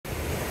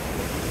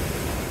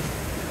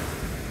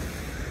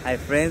Hi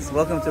friends,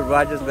 welcome to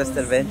Roger's Best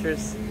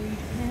Adventures.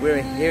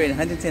 We're here in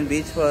Huntington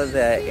Beach for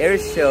the air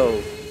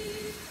show.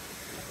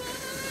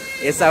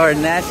 It's our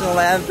national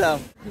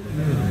anthem.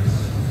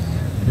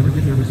 Never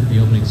get nervous at the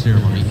opening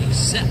ceremony,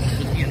 except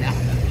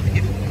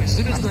as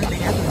soon as the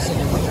anthem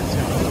ceremony is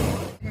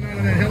coming out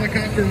of that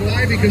helicopter.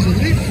 Why? Because the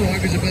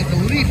leapfrog is about to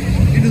leap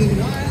into the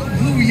wild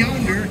blue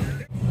yonder.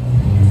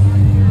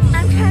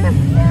 I'm trying to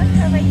build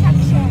for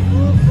protection.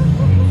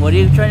 What are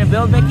you trying to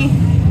build, Mickey?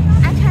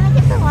 I'm trying to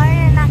get the water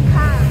in that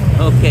car.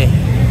 Okay.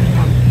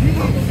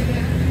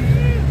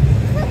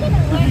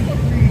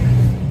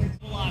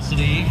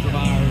 Velocity from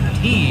our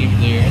team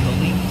there, the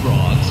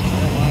leapfrogs.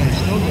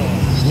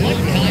 What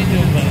kind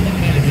of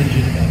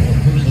engine or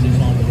person is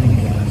on the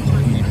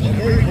leapfrogs? A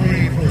very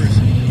brave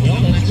person.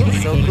 Well, that's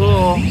right. So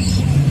cool.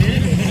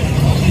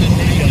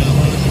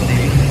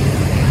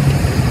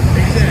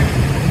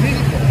 Exactly. The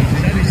leapfrogs, the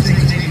United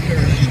States Navy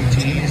parachute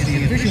team, is the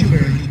official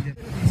parachute.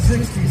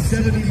 60,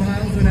 70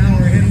 miles an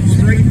hour heading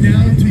straight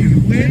down to you.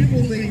 When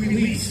will they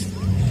release?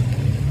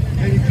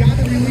 They've got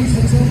to release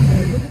at some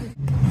point.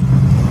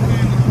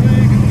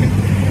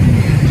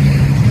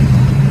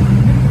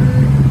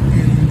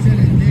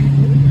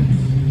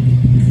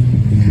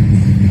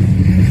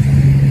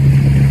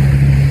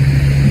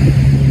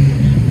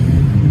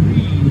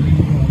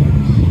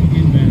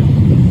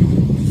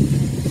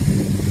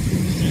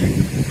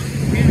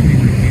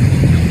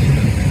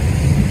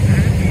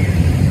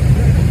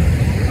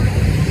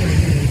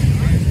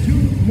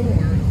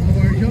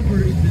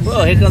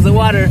 Whoa, here comes the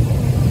water.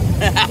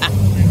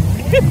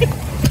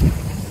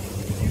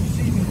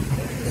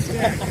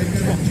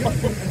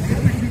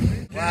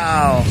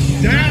 Wow.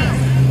 Down!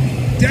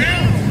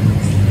 Down!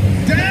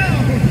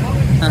 Down!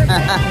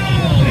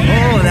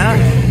 Oh, that.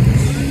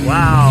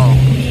 Wow.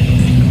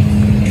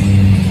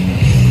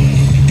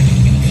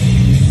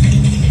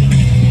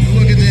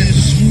 Look at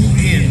this swoop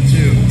in,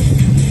 too.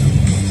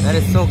 That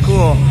is so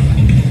cool.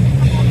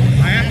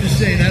 I have to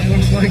say, that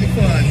looks like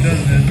fun,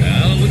 doesn't it?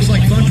 Well, it looks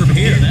like fun from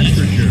here, that's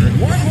for sure.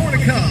 One more to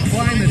come,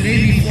 flying the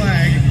Navy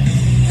flag.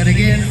 And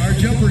again, our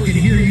jumper can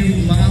hear you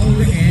loud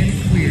and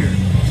clear.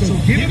 So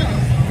give it up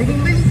for the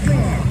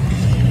leapfrog.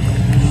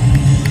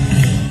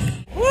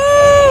 Woo!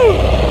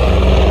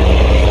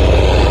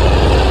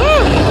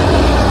 Woo!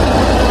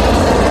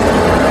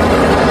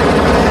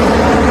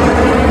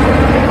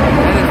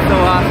 That is so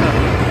awesome.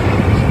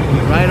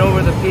 Right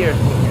over the pier.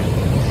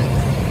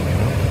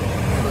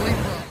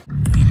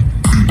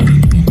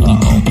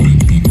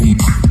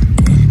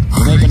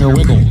 We're making her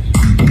wiggle.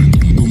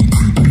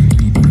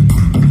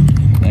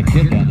 That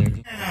kid down there.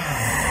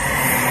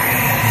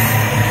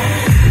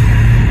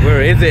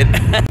 Where is it?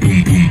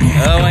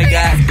 Oh my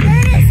God.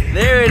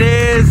 There it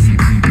is.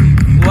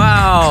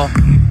 Wow.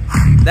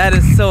 That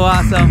is so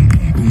awesome.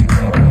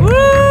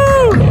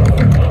 Woo!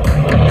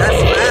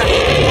 That's fast.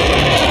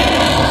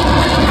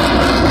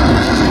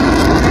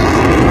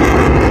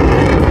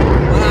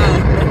 Wow.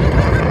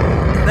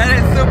 That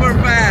is super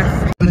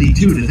fast.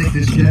 72 to think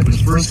this jet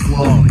was first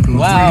flown.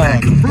 Wow.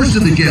 First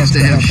of the jets to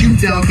have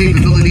shoot-down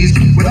capabilities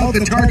without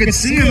the target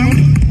seeing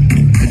them.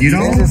 And you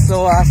know, This is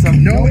so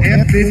awesome. no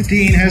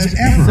F-15 has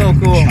ever So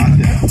cool. shot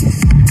down.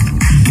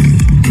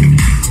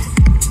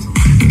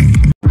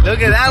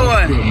 Look at that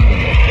one.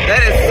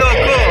 That is so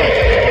cool.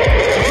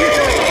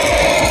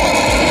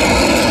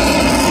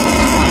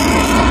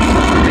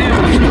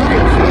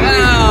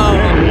 Wow.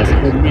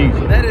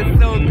 That is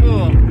so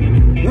cool.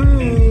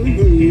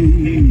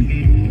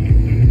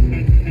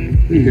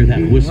 You hear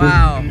that whistle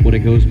Wow. when it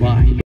goes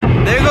by.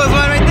 There goes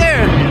one right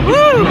there.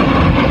 Woo!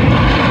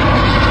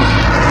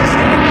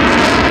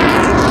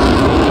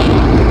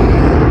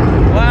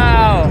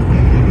 Wow.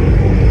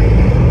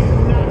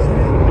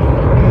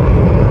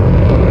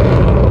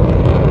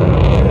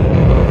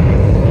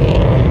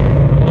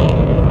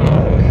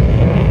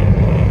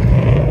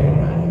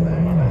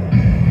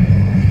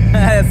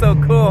 That's so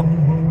cool.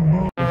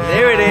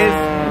 There it is.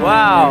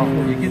 Wow.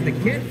 You get the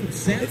kid from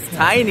Santa. It's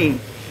tiny.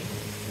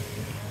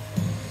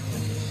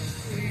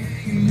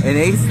 And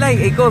it's like,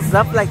 it goes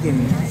up like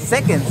in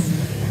seconds.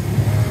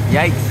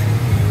 Yikes.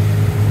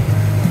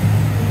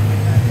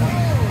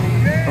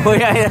 Oh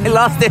yeah, I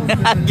lost it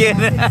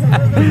again.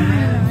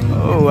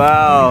 Oh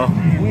wow.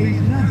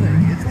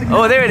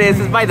 Oh, there it is.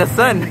 It's by the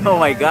sun. Oh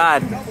my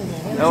God.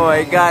 Oh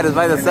my God, it's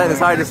by the sun. It's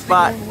hard to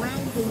spot. And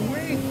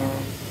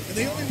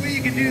the only way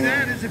you can do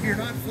that is if you're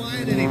not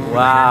flying anymore.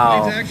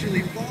 Wow. It's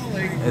actually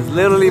falling. It's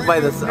literally by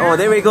the sun. Oh,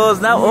 there he goes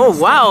now. Oh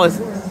wow.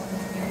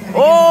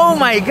 Oh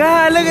my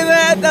God, look at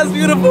that. That's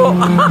beautiful.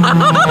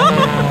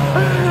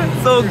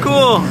 So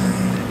cool.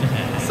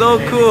 So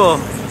cool.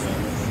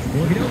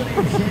 Well, you know what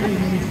they say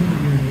when you say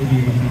you're an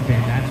aviation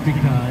fan? That's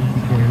because he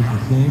bears the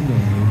same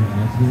name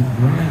as his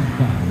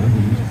grandfather who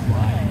used to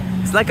fly.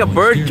 It's like a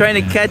bird trying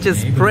to catch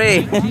its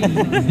prey. This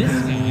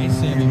guy,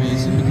 Sammy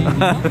Mason, became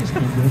the longest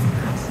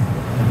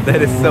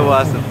That is so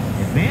awesome.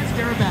 advanced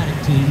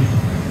aerobatic team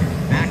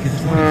back in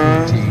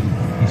 2014.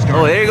 He started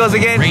Oh, there he goes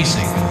again.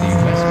 racing with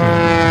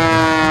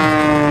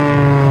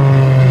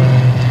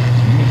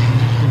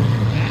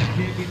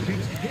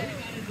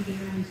the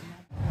U.S.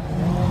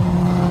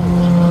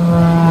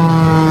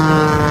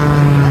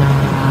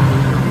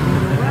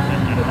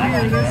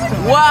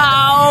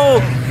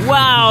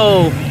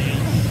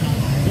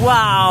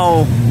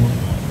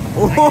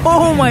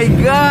 Oh my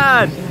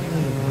God!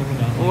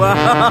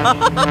 Wow!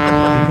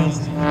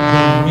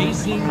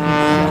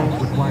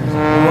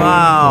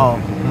 Wow!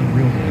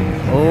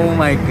 Oh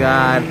my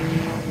God!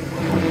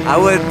 I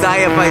would die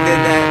if I did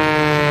that.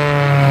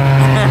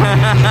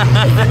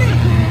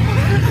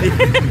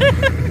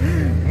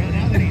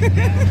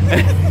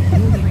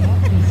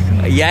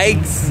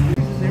 Yikes!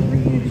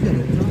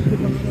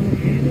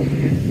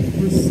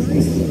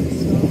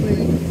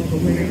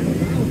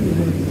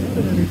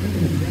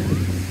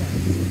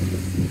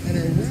 And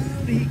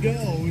around he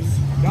goes,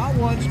 not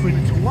once but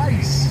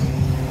twice.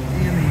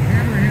 And the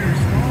hammerheader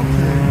small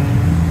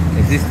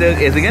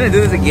turn. Is he gonna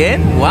do this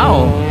again?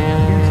 Wow!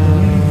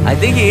 I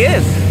think he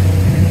is.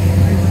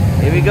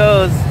 Here he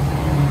goes.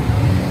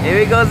 Here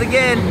he goes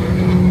again.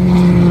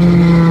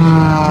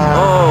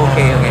 Oh,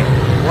 okay, okay.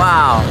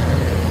 Wow.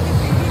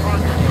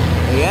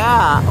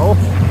 Yeah. Oh.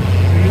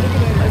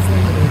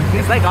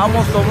 It's like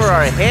almost over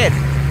our head.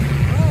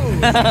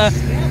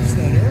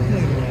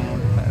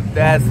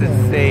 That's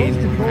insane.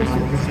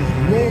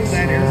 Roll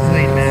that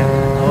airplane, man.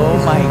 Oh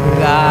my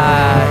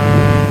God.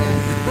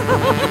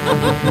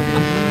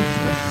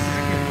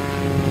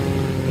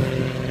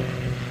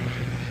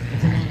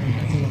 If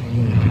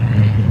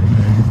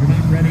you're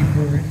not ready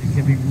for it, it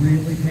can be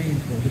really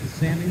painful. But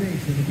Sammy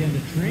Mason, again, the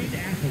trained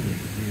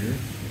athlete here,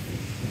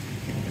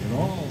 an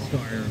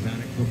all-star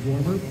aerobatic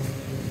performer.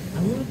 I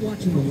love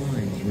watching the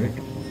lines, Rick.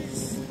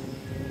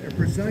 They're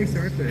precise,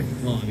 aren't they?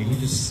 Well, I mean, he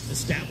just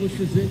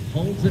establishes it,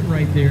 holds it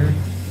right there.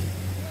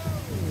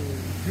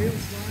 Tail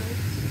slides.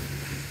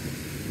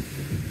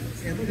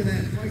 And look at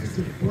that, likes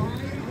to fly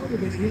out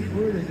of it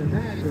inward, and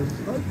that was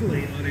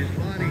ugly on his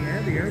body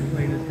and the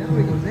airplane. And now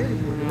he goes in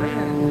for the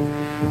red.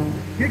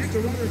 Kicks the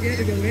rudder again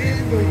to go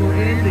end over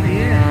end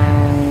again.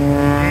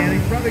 And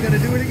he's probably going to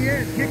do it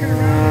again. Kicking around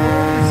the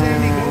hole,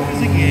 Sammy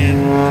goes again.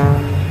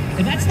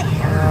 And that's the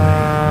hard way,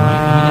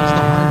 right? I mean, that's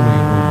the hard way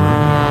over.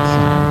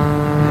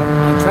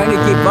 I'm trying to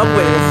keep up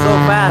with it. It's so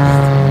fast.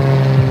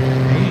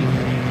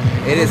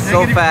 It is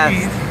so fast.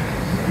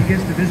 He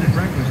gets to visit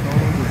breakfast all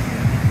over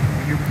again.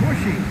 And you're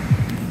pushing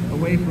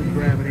away from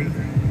gravity.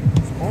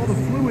 All the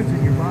fluids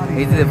in your body.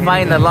 He's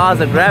defying the laws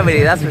of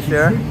gravity, that's for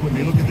sure. When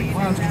they look at the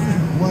clouds,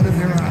 there's blood in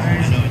their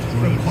eyes,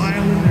 the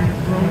bile in their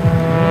throat.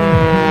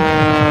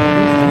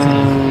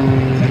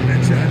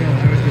 I know,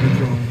 I was going to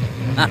throw them.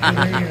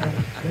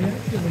 They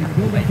actually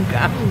build up the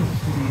powers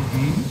to these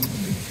beings.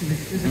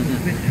 Physical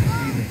fitness,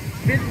 even.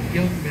 Fit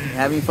young men.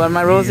 Having fun,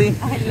 my Rosie?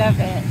 I love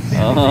it.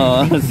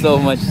 Oh, so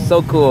much,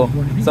 so cool,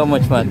 so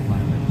much fun.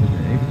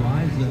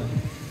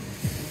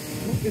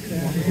 Look at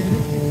that.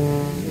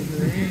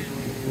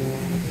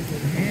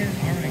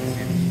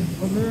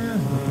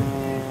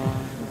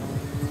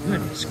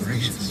 Goodness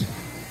gracious.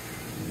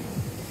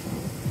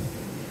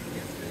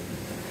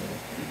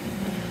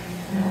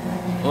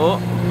 Oh,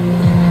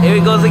 here he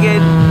goes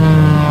again.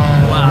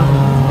 Wow.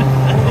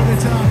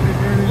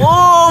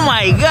 Oh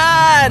my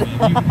God!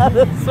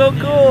 That's so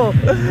cool.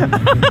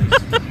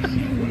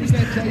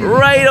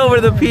 Right over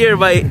the pier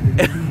by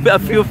a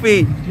few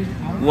feet.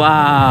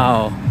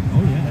 Wow.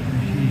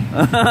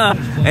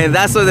 And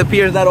that's why the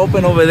pier is not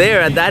open over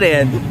there at that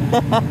end.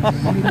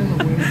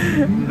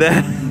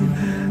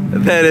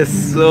 That is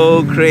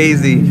so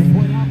crazy,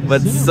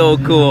 but so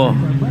cool.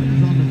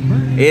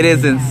 It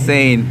is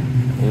insane.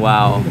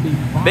 Wow.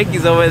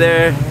 Becky's over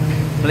there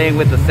playing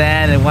with the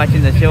sand and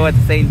watching the show at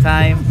the same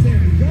time.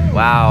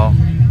 Wow.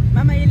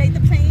 Mama, you like the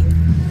plane?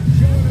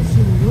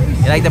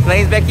 You like the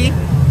planes, Becky?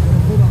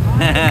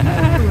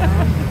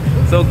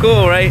 So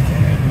cool, right?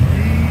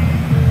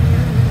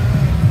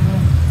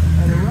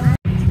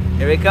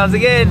 Here it comes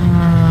again.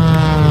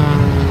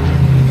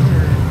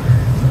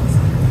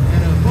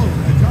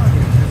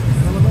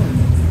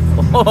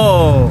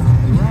 Oh!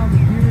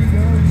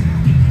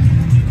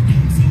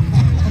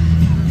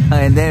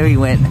 And there he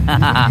went. No, not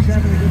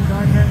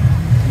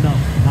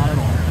at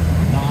all.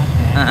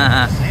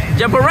 Not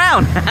Jump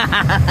around!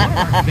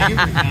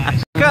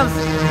 Comes.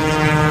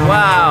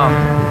 Wow.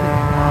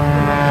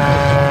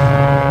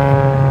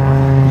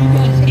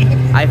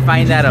 I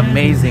find that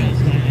amazing.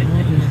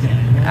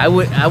 I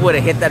would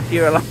have hit that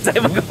pier a long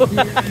time ago.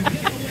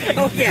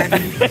 Oh, yeah.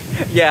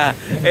 Yeah,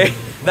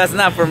 that's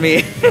not for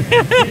me.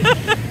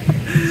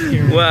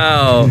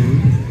 Wow.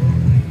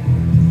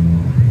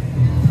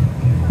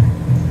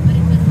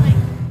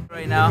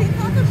 Right now.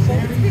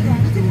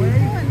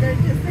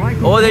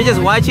 Oh, they're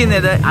just watching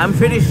it. I'm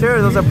pretty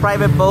sure those are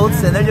private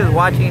boats and they're just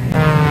watching.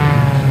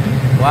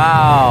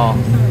 Wow.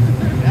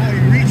 Now he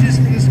reaches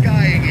for the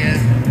sky again.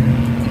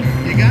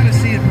 You got to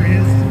see it for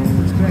his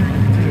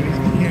perspective too. He's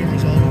got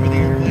cameras all over the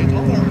airplanes.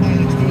 All our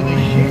pilots do. They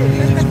share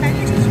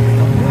these.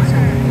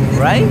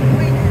 Right?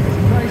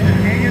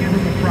 Hanging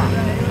from the prop.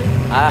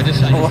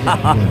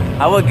 Wow.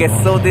 I would get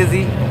so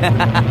dizzy.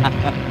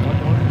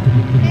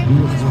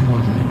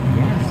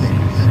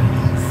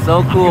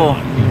 So cool.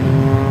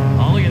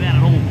 Oh, look at that,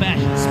 an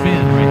old-fashioned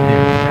spin right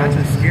there. That's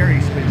a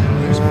scary spin.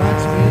 There's flat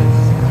spins.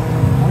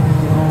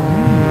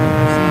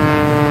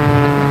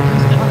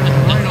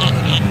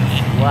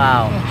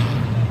 Wow.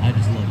 I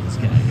just love this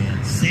guy,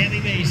 man. Sammy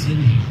Basin.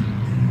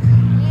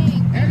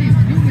 And he's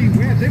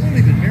newlywed. They've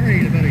only been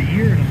married about a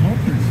year and a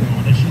month or so.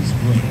 Oh, she's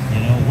great. You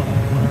know, what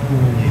a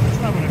cool lady.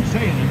 That's not what I'm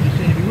saying. I'm just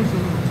saying he looks a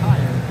little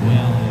tired.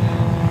 Well,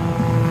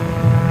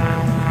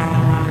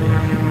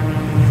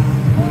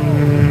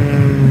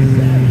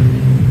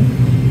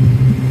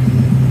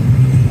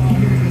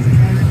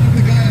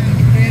 The guy on the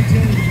fan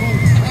tail of the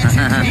boat.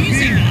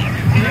 easy now.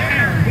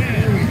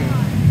 There we go.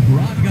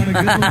 Rod got a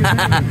good look at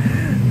that.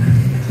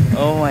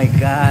 Oh my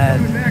God.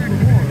 Coming back for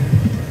more.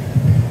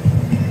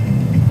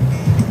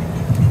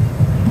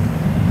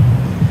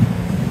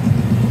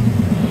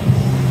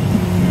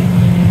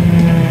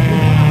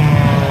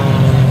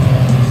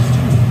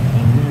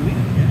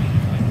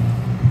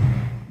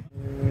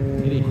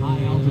 Any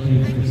high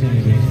altitudes for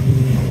Sandy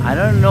Basin? I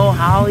don't know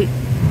how he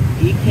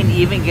can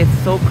even get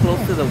so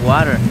close to the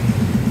water.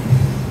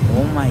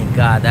 Oh my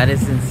God, that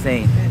is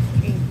insane.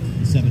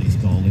 The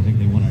 70s call. They think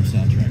they won our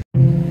soundtrack.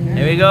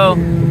 Here we go.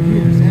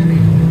 Sammy,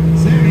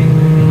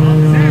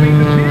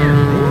 the cheer.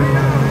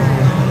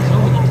 It's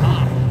over the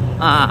top.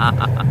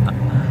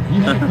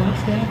 You had a fun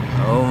step?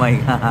 Oh my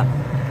God.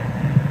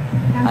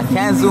 I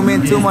can't zoom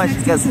in too much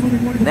because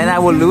then I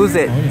will lose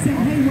it.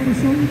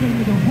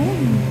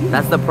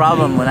 That's the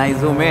problem when I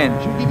zoom in.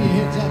 Should give you a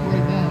heads up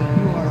right now that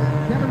you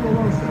are Kevin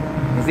Velosa.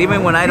 Because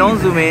even when I don't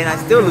zoom in, I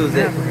still lose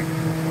it.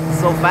 It's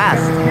so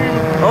fast.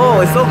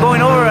 Oh, it's still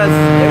going over us.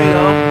 There we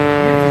go.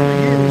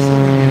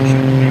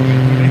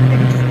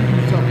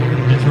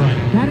 That's right.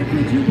 That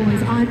includes you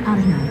boys. I'm out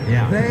of here.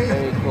 Yeah.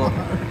 Very cool.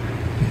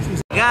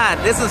 God,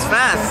 this is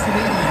fast.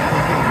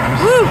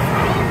 Woo!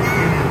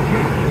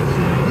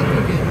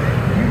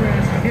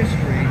 U.S.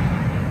 history.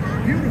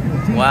 Beautiful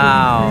team.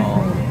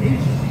 Wow.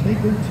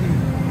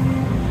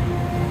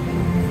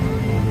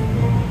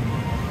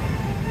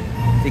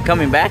 Is he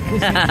coming back?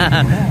 Because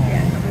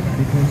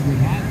we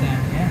had that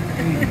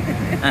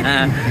F8.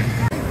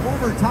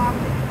 Over top,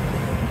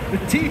 the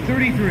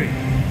T-33.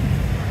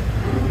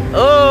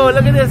 Oh,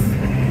 look at this.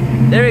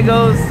 There he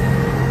goes.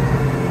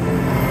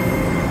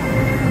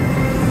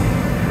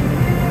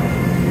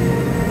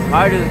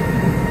 Hard to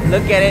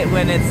look at it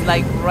when it's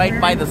like right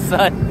by the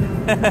sun.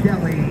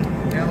 Kelly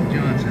L.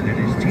 Johnson and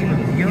his team of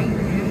young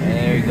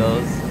There he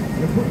goes.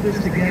 to put this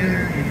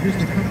together in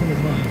just a couple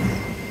of months.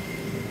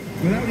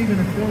 Without even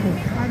a formal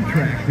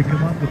contract to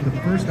come up with the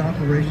first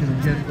operational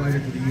jet fighter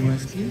for the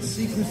U.S. in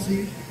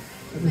secrecy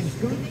of the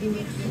Skunk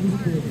Works was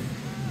building.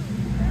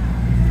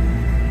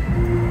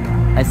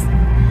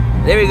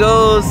 There he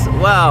goes.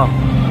 Wow.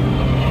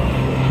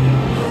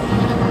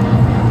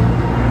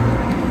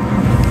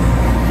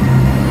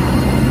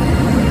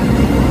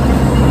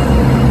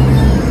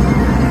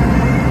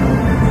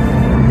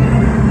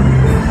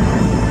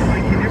 I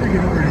can never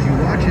get over it as you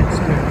watch it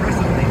so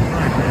impressively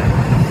fun.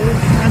 The whole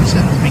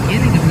concept, the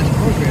beginning of this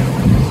program,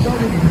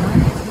 started in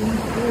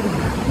 1940.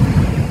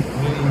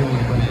 When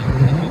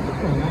you look at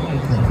the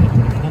lines of it,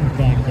 when it comes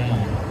back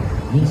down,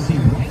 you'll see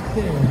right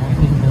there on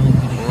the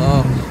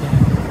Whoa.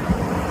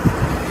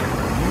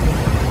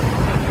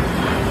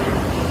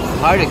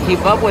 Hard to keep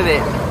up with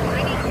it.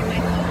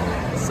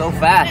 So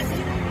fast.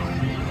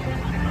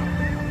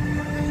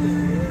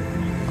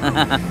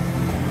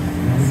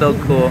 So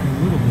cool. a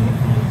little bit on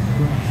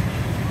scratch.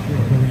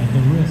 At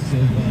the risk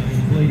of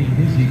inflating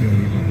his ego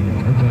even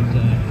more. But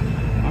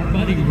our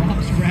buddy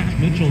Rob Scratch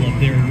Mitchell up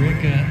there,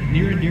 Rick,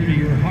 near and dear to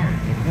your heart,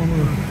 the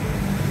former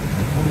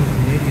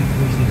Canadian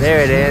versus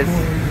There it is.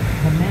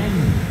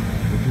 Commander,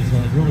 which is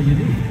really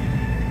unique.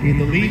 In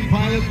the lead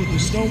pilot with the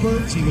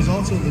Snowbirds, he was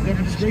also the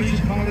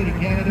demonstration pilot in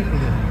Canada for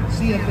the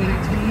CF-18. He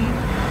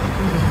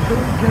was a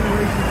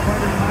third-generation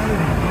fighter pilot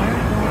and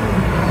grandfather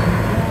who was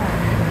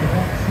in the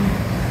back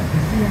seat of the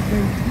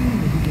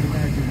CF-18, if you can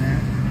imagine that.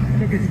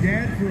 Took his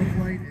dad for a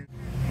flight.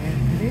 And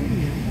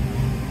Canadian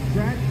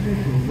Scratch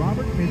Mitchell,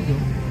 Robert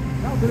Mitchell,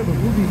 now a bit of a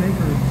movie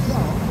maker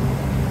himself,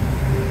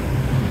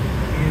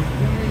 is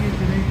flying in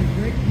today for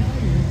Great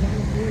California,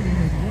 California,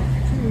 has one,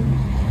 two.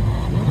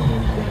 One of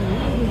them's got a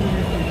little bit of an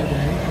issue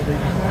today, so they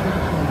decided to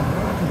fly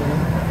one today.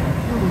 I'm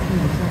sure we'll see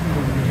the second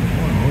one here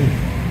tomorrow.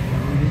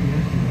 We did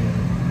yesterday.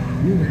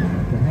 You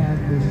have to have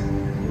this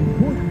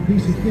important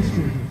piece of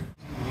history.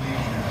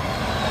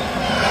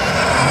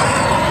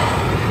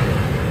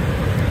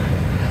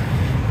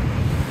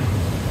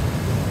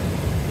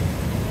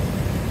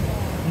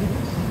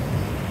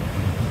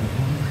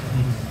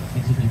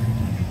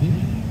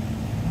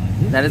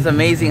 That is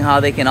amazing how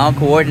they can all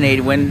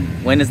coordinate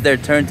when it's their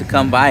turn to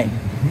come by.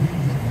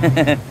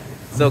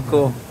 So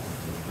cool.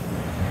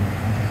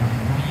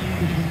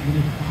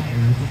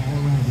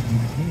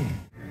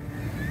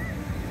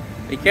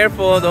 Be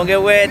careful, don't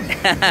get wet. It's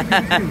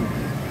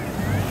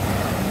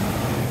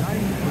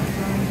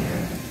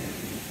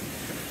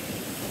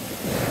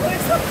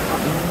so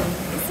cold.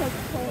 It's so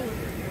cold.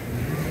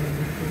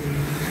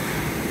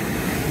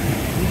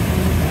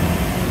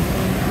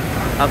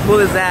 How cool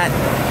is that?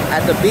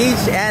 At the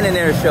beach and an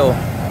air show.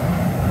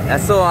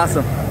 That's so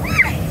awesome.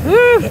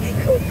 Woo!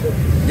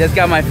 Just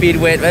got my feet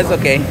wet, but it's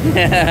okay.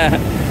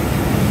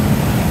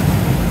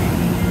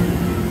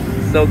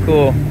 So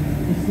cool.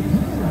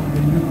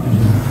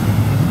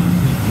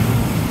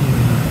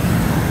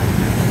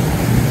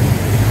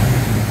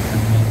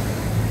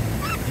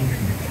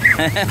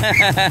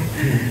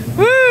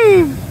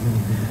 Woo!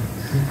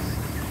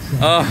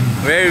 Oh,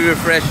 very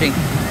refreshing.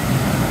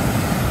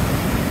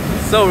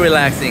 So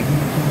relaxing.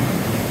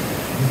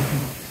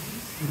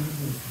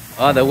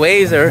 Oh, the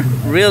waves are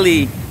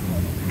really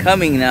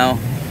coming now.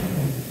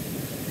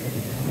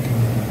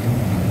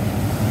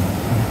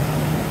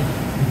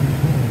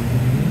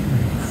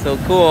 So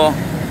cool.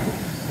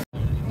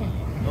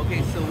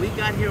 Okay, so we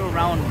got here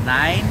around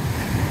 9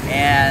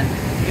 and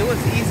it was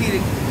easy to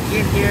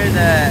get here.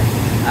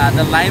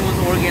 The line was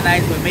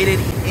organized. We made it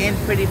in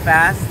pretty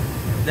fast.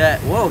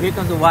 Whoa, here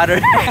comes the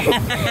water.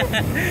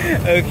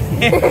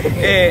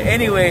 Okay.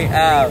 Anyway,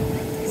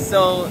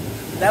 so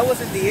that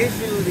wasn't the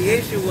issue. The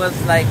issue was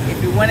like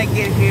if you want to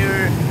get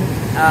here,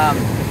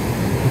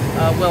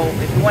 well,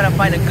 if you want to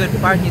find a good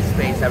parking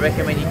space, I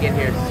recommend you get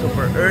here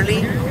super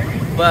early.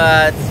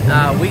 But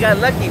we got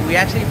lucky. We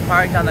actually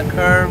parked on the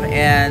curb,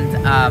 and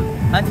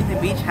Huntington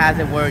Beach has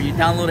it where you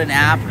download an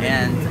app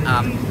and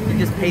you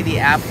just pay the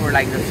app for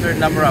like a certain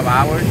number of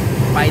hours,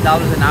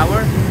 $5 an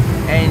hour,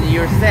 and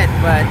you're set.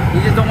 But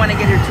you just don't want to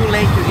get here too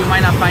late because you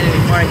might not find any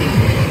parking.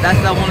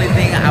 That's the only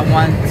thing I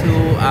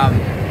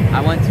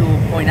want to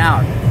point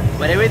out.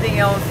 But everything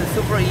else is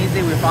super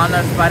easy. We found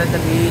our spot at the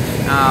beach.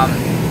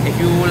 If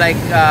you like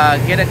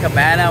get a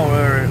cabana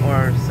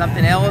or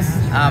something else,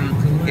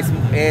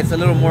 it's a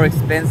little more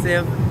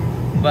expensive,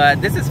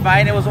 but this is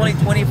fine. It was only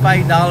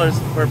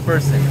 $25 per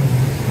person.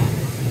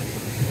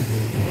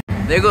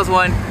 There goes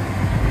one.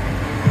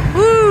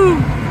 Woo!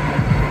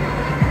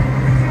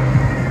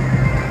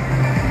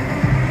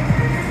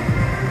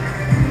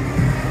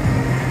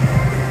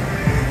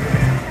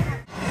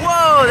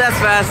 Whoa, that's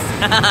fast.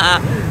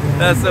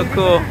 That's so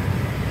cool.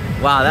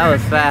 Wow, that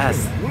was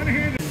fast.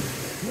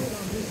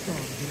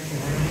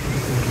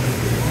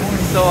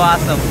 So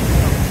awesome.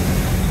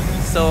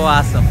 So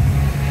awesome.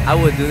 I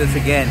would do this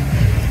again.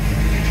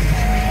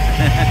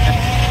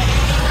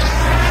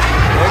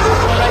 There's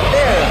one right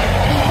there.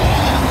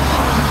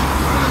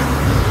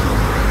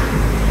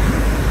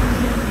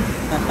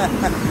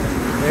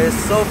 They're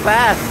so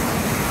fast.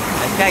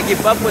 I can't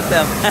keep up with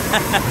them.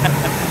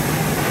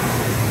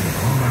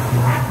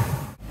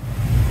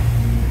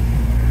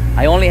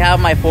 I only have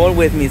my phone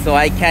with me, so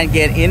I can't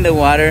get in the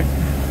water,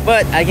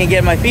 but I can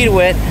get my feet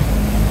wet.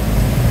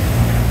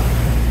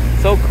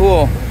 So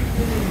cool.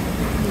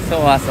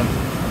 So awesome.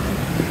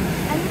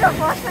 I need to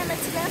wash my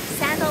legs again.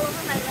 Sand all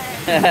over my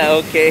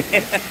legs. Okay.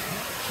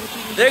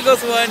 There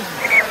goes one.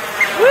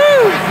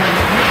 Woo!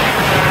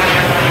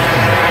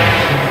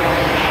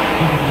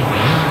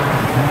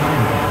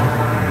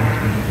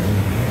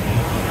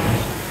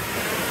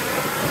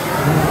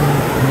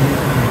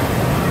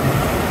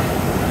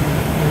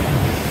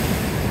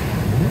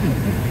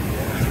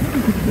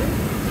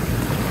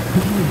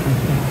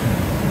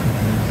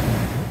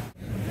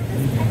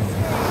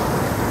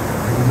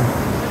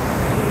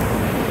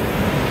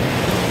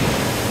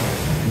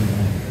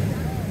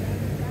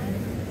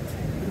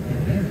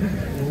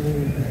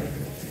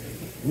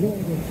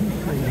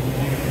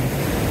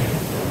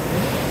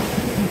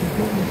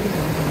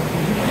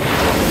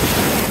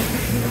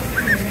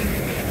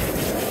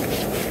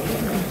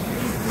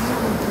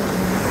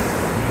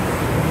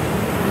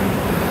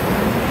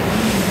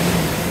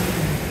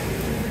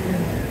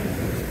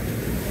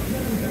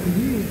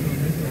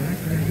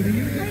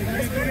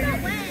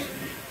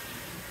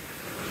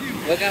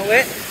 What got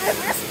wet? My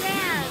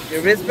wristband.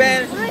 Your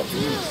wristband? What do I do?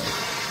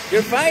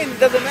 You're fine. It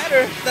doesn't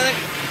matter.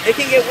 It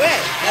can get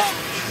wet.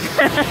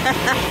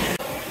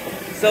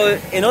 So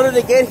in order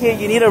to get here,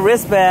 you need a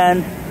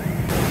wristband.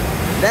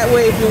 That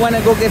way, if you want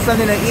to go get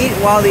something to eat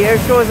while the air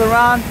show is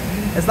around,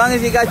 as long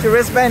as you got your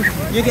wristband,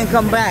 you can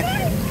come back.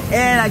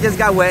 And I just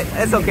got wet.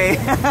 It's okay.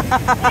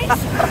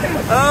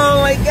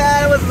 Oh my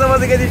God! I wasn't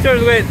supposed to get these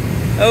shorts wet.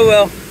 Oh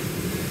well.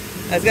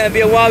 It's gonna be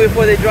a while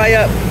before they dry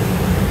up.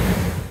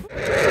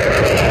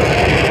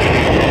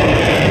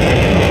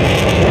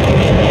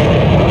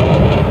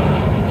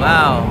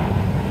 Wow.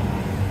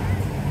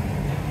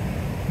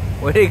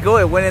 Where'd it go?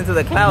 It went into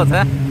the clouds,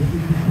 huh?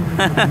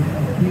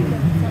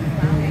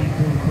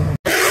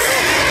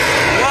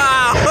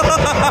 Wow!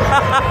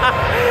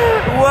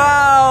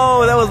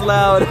 Wow, that was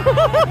loud.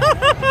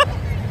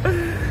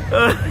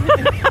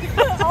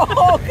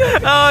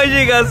 Oh,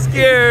 she got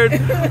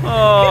scared.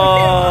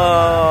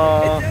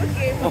 Oh,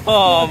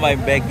 oh, my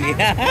Becky.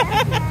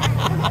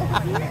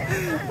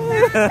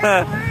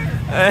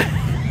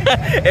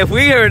 If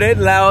we heard it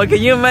loud,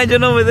 can you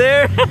imagine over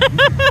there?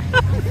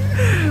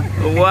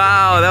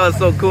 Wow, that was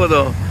so cool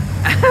though.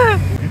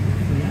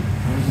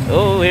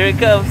 Oh, here it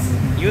comes.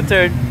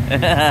 U-turn.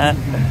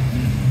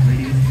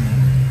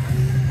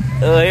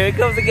 Oh, here it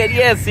comes again.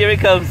 Yes, here it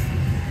comes.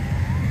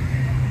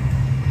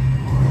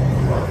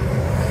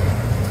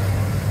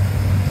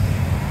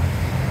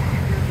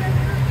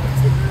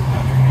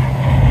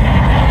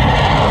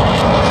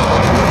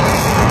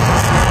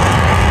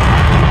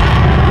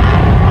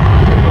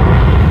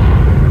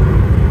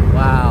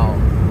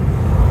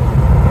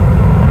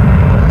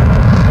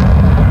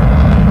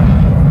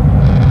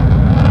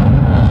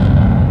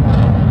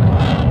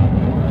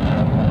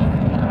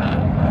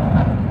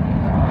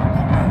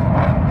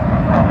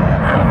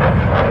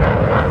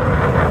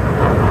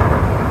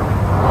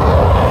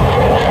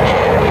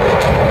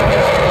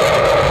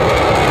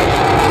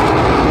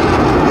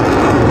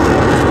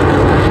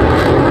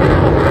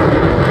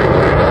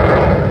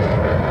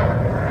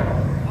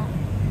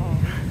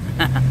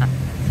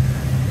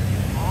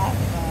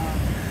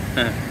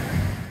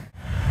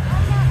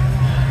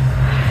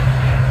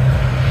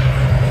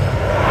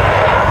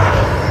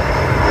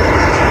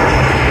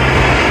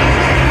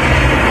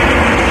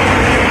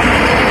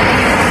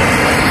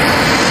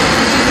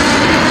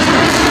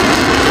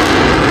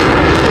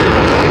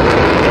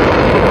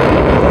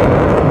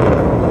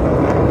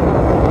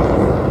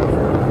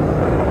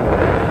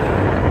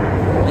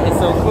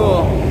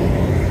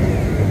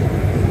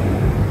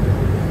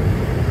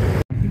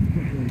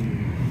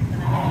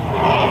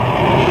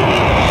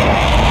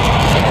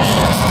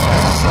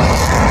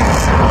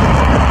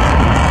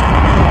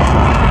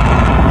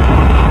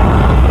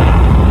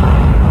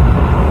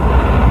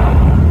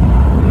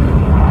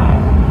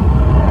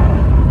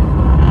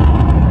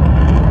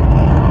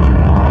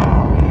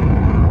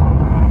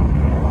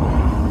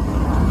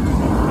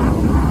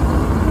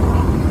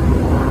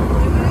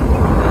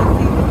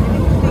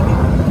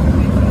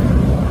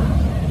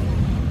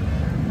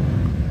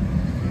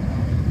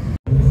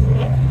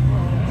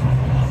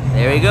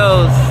 he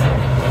goes.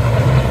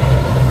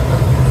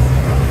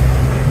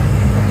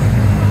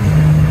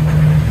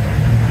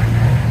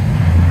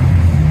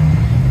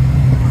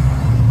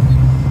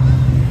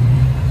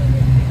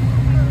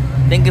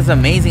 I think it's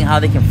amazing how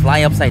they can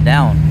fly upside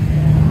down.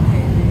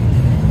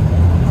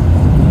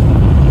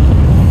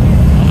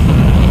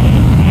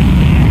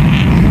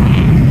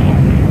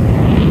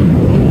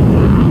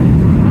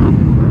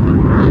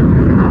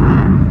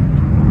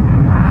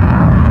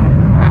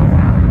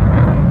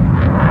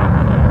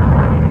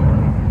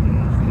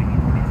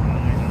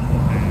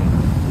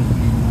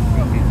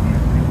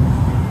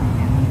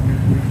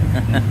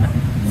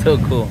 So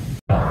cool.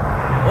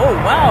 Oh,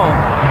 wow.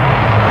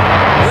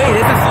 Wait,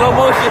 this is slow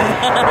motion.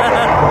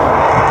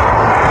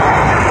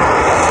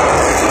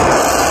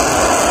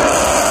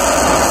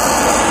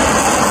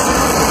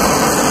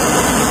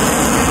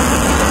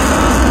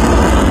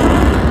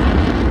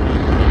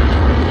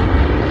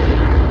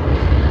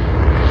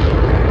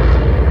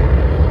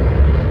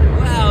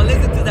 Wow,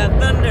 listen to that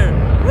thunder.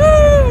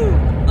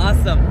 Woo!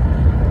 Awesome.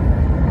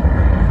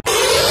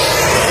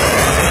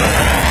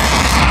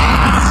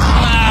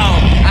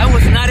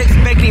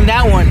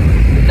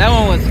 That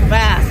one was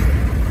fast.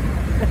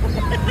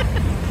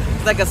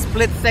 It's like a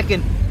split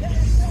second.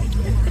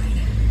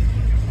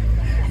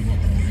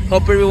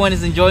 Hope everyone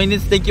is enjoying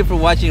this. Thank you for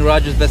watching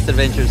Roger's Best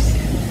Adventures.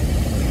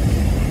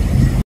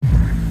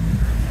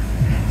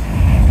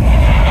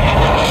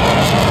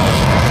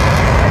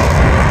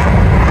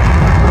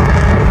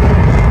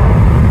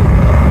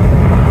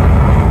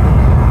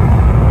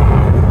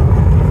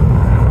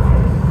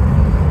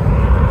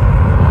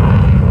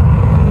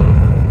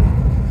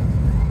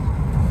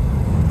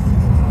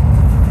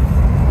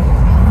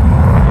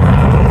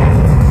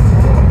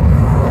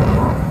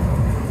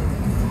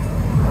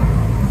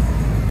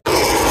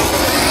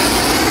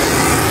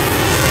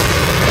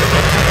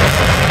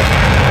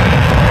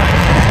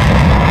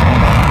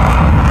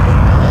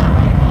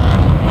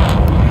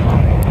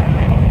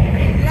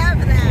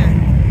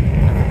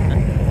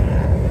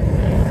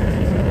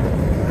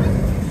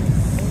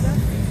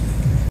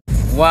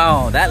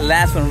 Wow, that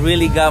last one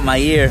really got my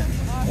ear.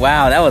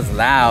 Wow, that was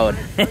loud.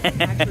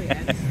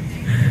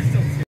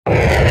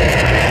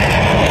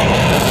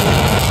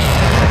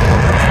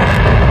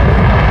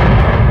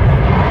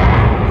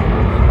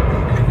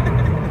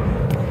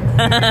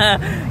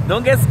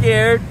 Don't get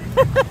scared.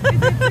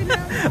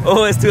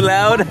 Oh, it's too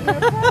loud?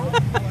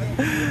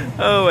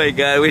 Oh my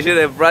god, we should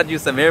have brought you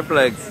some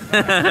earplugs.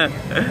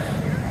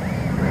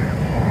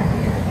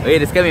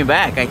 Wait, it's coming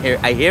back. I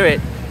hear it.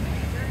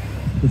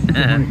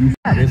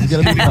 This is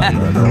gonna be fun.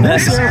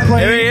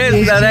 There he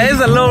is. Now, that is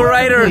a low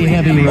rider.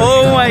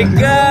 Oh my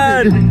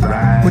god.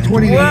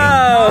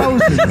 Wow.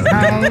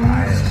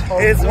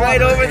 It's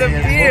right over the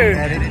pier.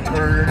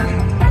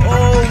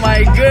 Oh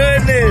my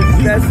goodness.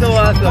 That's so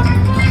awesome.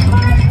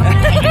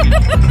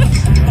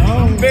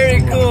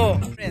 Very cool.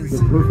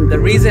 The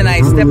reason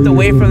I stepped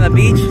away from the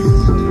beach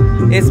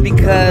is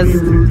because,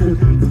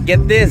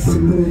 get this,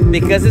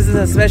 because this is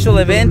a special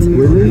event.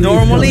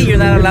 Normally you're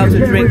not allowed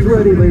to drink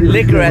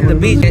liquor at the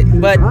beach,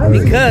 but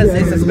because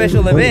it's a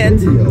special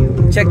event,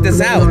 check this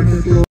out.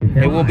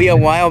 It will be a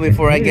while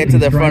before I get to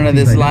the front of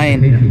this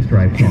line.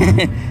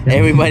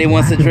 Everybody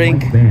wants to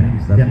drink.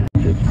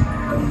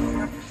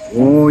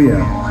 Oh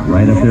yeah,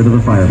 right up there to the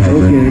fire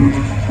hydrant.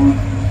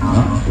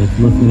 Let's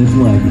look at his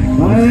leg.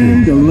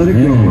 Time to let it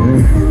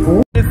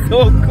go. It's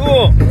so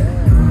cool.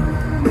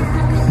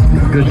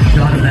 Good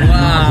shot of that.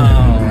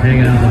 Wow.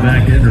 Hanging out the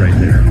back end right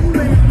there.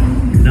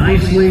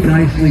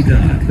 Nicely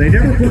done. They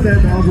never put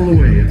that nozzle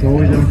away. It's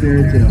always out there.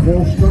 It's a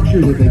whole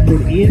structure that they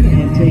put in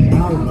and take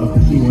out of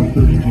the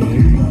C-130J.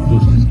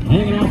 Just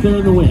hanging out there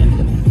in the wind.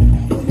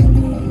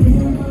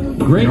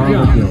 Great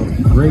job.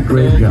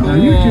 Great job. Now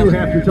you two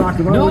have to talk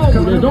about what's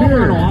coming up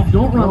here.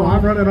 Don't run off.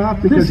 I'm running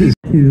off because he's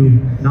to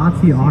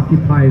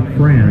Nazi-occupied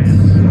France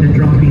and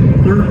dropping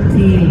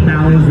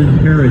 13,000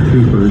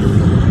 paratroopers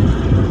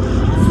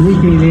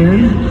sneaking in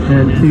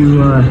and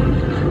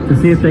to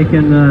see if they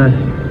can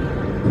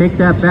take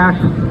that back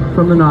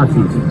from the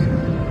Nazis.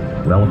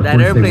 Well, that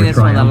airplane is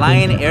from the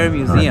Lion Air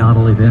Museum. Not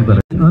only then,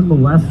 but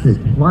Unmolested.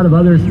 A lot of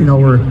others, you know,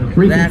 were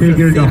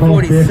reconfigured to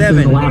hold fish in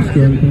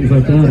Alaska and things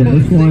like that. And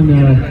this one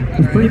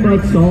was pretty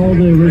much all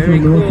the original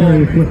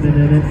military equipment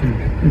in it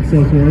and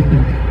so forth.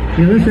 And,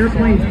 you know, this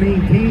airplane's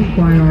maintained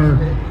by our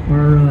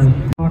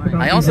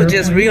I also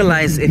just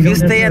realized if you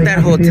stay at that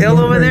hotel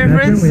over there,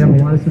 friends, you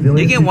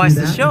can watch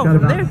the show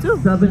from there too.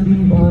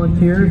 70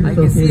 volunteers. I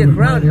can see a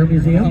crowd. That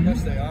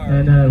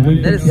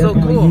is so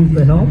cool. Use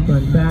the help.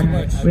 In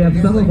fact, we have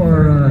some of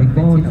our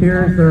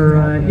volunteers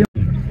are.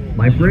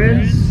 My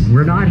friends,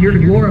 we're not here to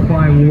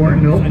glorify war.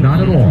 Nope,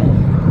 not at all.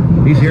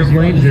 These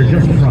airplanes are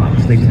just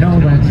props. They tell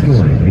that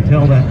story. They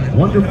tell that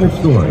wonderful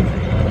story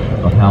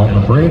of how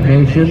the brave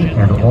nation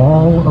and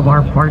all of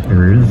our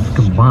partners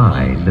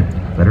combined,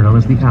 better known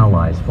as the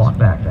Allies, fought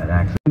back that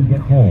action. When we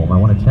get home, I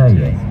want to tell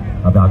you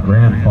about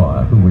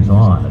Grandpa, who was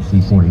on a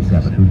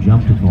C-47, who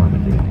jumped to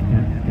Normandy.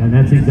 And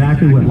that's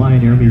exactly what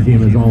Lion Air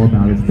Museum is all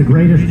about. It's the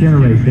greatest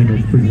generation.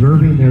 It's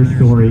preserving their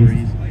stories.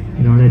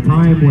 You know, at a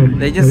time when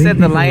they just said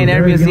the Lion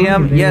Air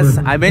Museum. Yes,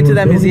 I've been to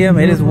that museum.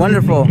 It is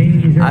wonderful.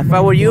 If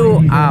I were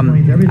you,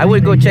 I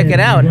would go check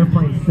it out.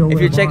 If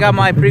you check out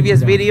my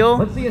previous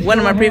video, one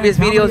of my previous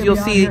videos, you'll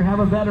see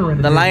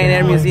the Lion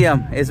Air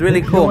Museum. It's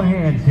really cool.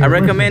 I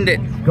recommend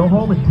it. Go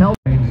home and tell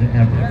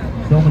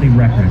so many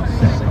records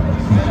set on the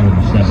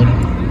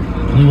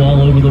C-47. Flew all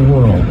over the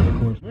world. Of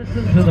course,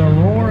 listen to the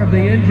roar of the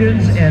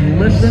engines and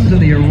listen to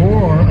the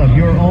roar of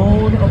your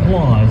own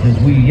applause as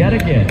we yet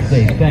again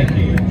say thank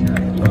you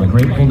for the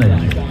grateful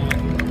nation.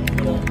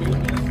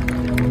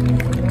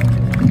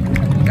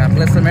 God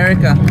bless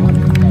America.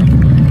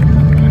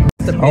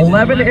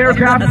 11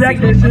 aircraft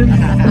technicians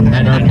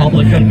and our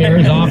public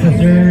affairs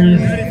officers,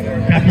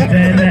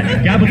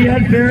 Captain Gabriel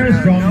Ferris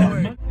from...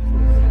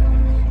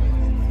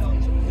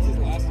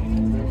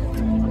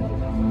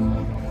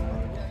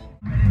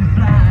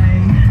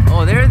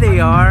 Oh, there they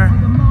are.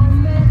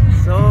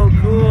 So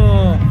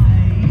cool.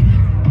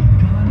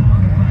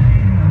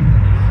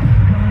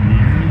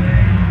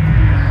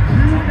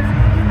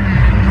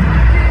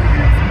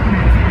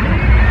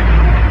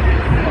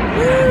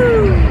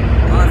 Woo!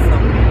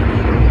 Awesome.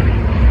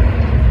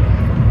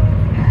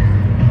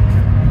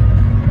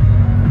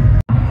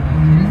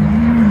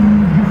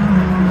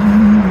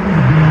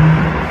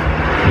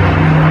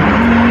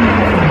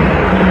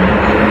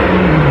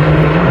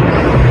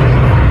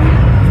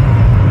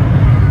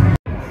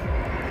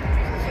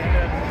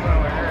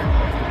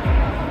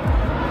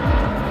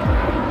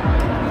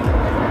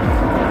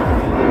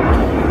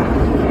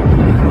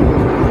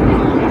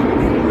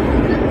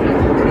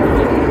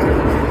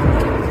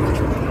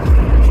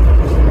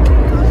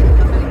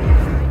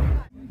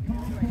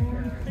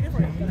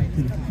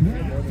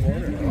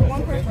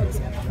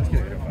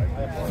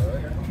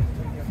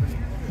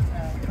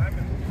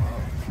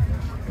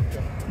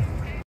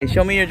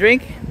 Show me your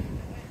drink.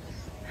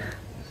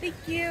 Thank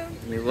you.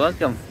 You're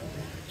welcome.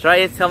 Try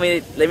it. Tell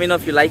me. Let me know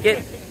if you like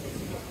it.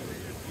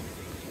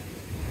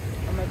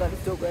 Oh my god,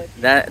 it's so good.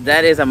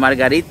 That is a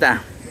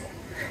margarita,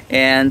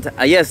 and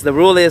yes, the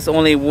rule is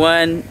only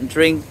one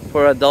drink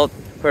per adult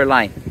per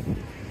line.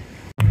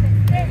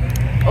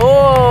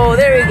 Oh,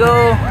 there you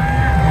go.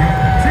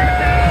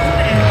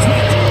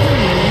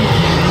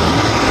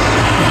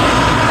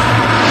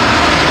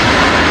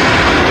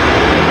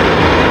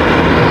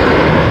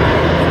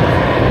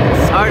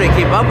 To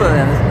keep up with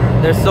them.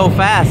 They're so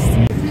fast.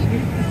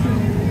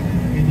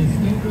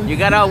 You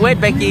got out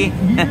wet, Becky.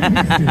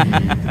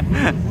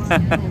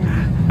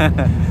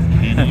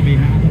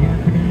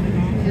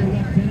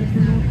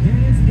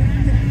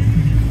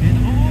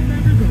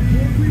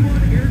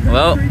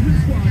 Well,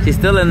 she's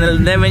still an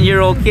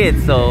 11-year-old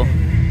kid, so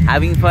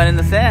having fun in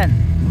the sand.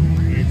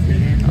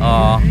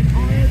 Oh,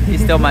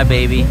 she's still my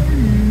baby.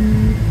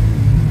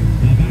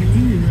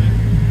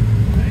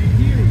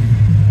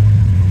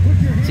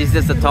 She's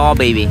just a tall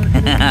baby.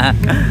 There's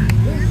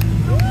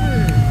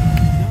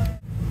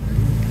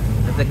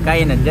a guy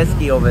in a jet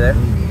ski over there.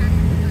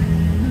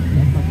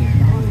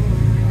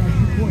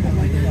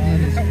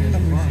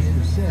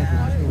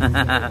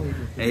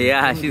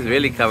 Yeah, she's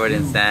really covered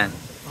in sand.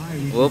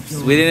 Whoops,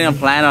 we didn't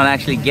plan on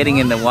actually getting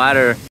in the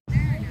water.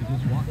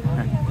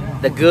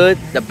 The good,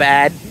 the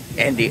bad,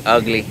 and the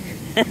ugly.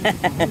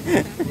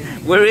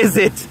 Where is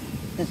it?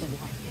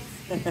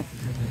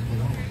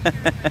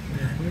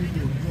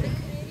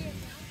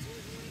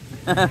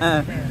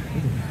 I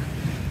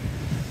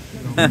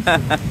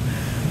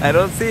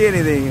don't see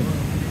anything.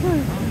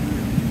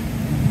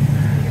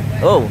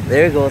 Oh,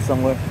 there it goes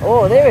somewhere.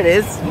 Oh, there it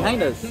is,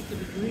 behind us.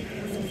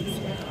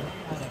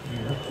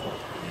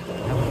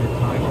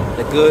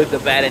 The good, the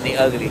bad, and the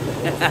ugly.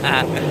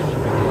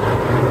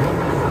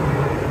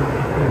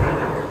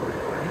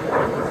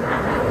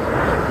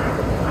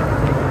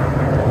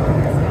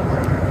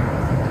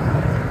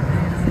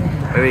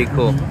 Very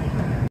cool.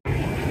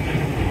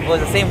 Oh,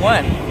 it's the same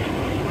one.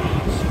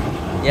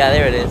 Yeah,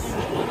 there it is.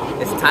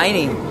 It's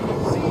tiny.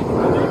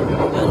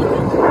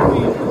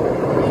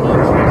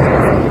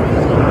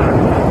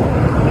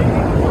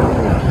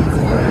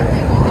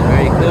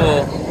 Very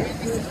cool.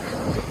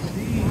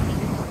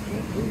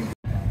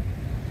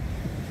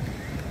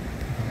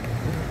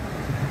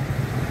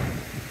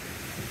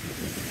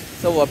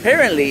 So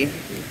apparently,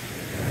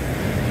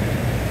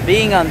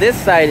 being on this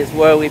side is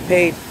where we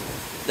paid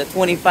the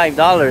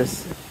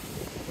 $25.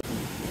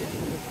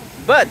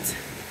 But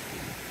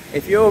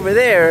if you're over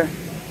there,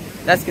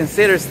 that's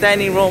considered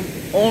standing room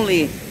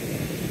only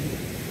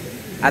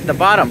at the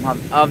bottom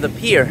of the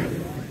pier,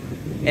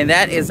 and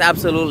that is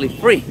absolutely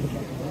free.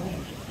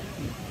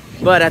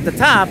 But at the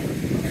top,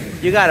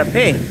 you gotta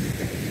pay.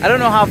 I don't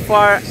know how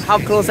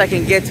close I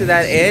can get to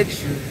that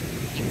edge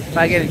if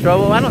I get in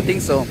trouble. I don't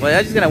think so, but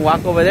I'm just gonna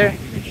walk over there.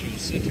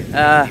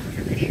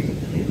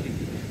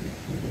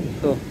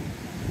 Cool.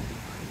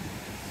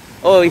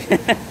 Oh,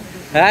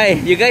 hi,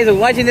 you guys are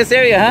watching this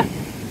area, huh?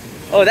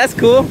 Oh, that's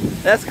cool.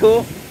 That's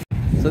cool.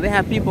 So they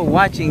have people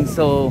watching,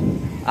 so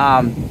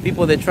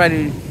people that try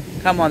to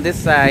come on this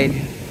side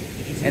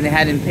and they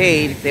hadn't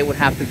paid, they would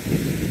have to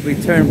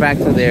return back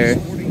to their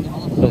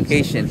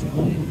location,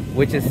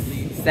 which is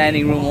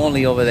standing room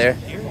only over there.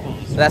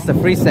 So that's the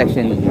free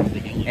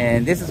section,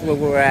 and this is where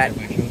we're at.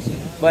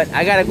 But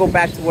I gotta go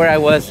back to where I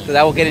was because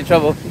I will get in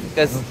trouble.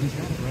 Because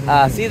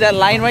see that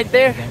line right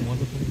there?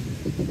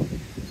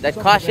 That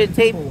caution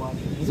tape.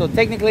 So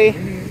technically,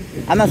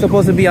 I'm not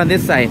supposed to be on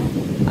this side.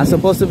 I'm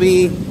supposed to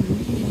be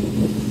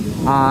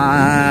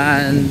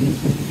on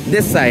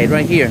this side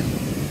right here.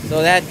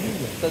 So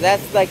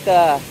that's like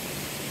the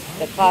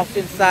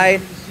caution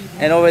side,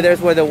 and over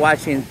there's where they're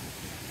watching.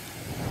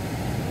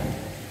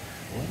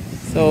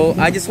 So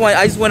I just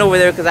went over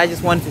there because I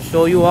just wanted to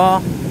show you all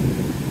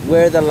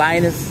where the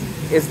line is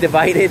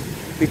divided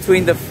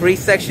between the free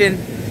section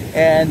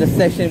and the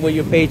section where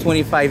you pay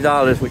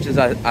 $25, which is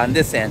on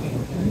this end.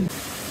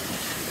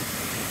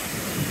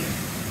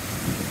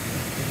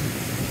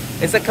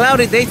 It's a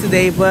cloudy day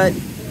today, but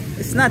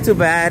it's not too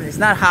bad. It's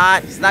not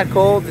hot, it's not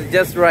cold, it's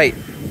just right.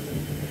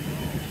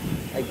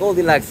 Like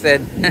Goldilocks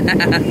said.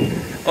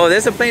 Oh,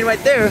 there's a plane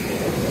right there.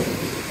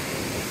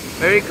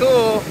 Very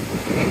cool.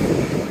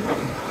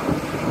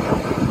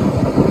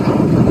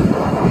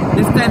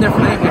 This time they're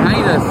flying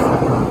behind us.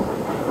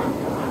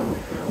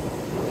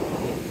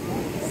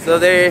 So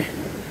they're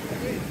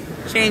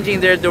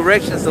changing their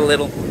directions a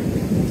little.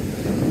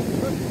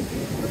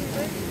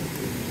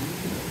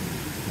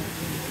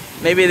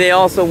 Maybe they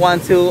also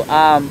want to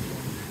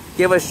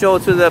give a show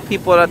to the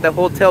people at the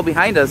hotel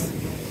behind us.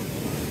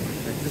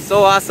 It's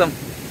so awesome.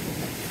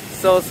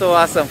 So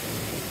awesome.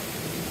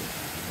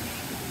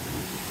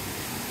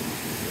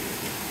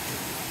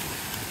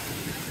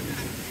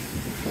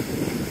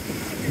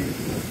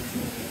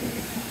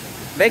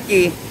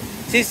 Becky,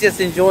 she's just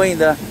enjoying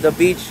the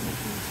beach,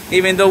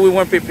 even though we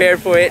weren't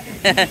prepared for it.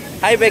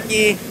 Hi,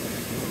 Becky.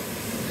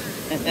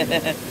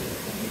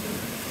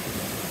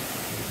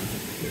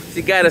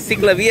 She got a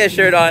Ciclavia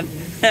shirt on.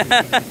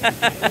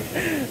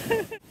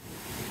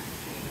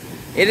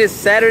 It is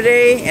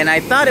Saturday, and I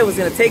thought it was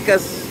going to take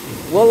us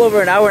well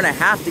over an hour and a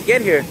half to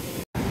get here.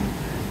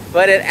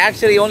 But it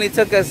actually only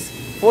took us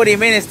 40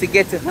 minutes to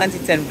get to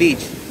Huntington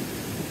Beach.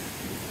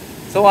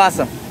 So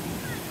awesome.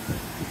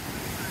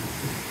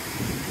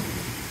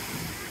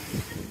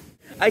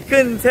 I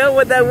couldn't tell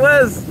what that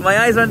was. My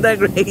eyes aren't that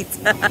great.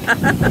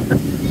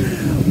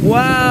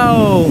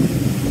 Wow.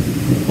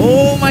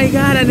 Oh my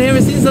God, I've never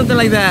seen something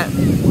like that.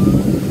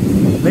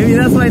 Maybe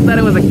that's why I thought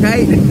it was a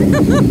kite.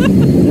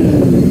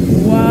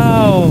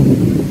 Wow.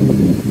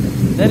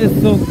 That is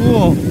so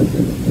cool.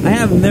 I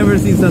have never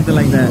seen something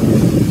like that.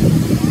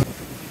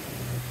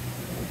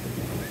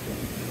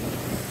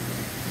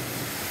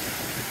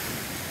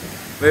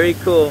 Very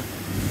cool.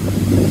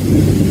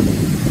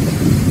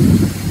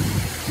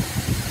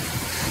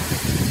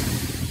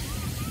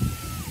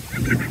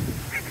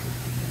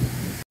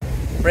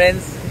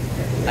 Friends,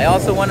 I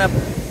also want to...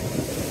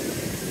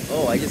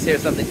 Oh, I just hear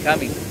something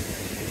coming.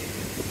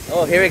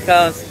 Oh, here it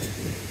comes.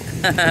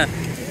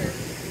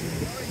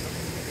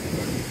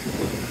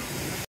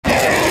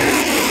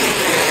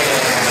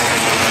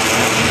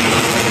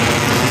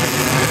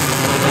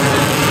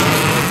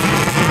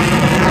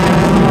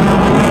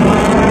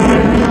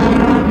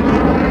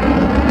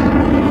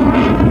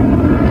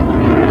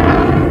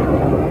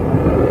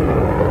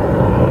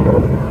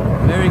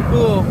 Very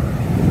cool.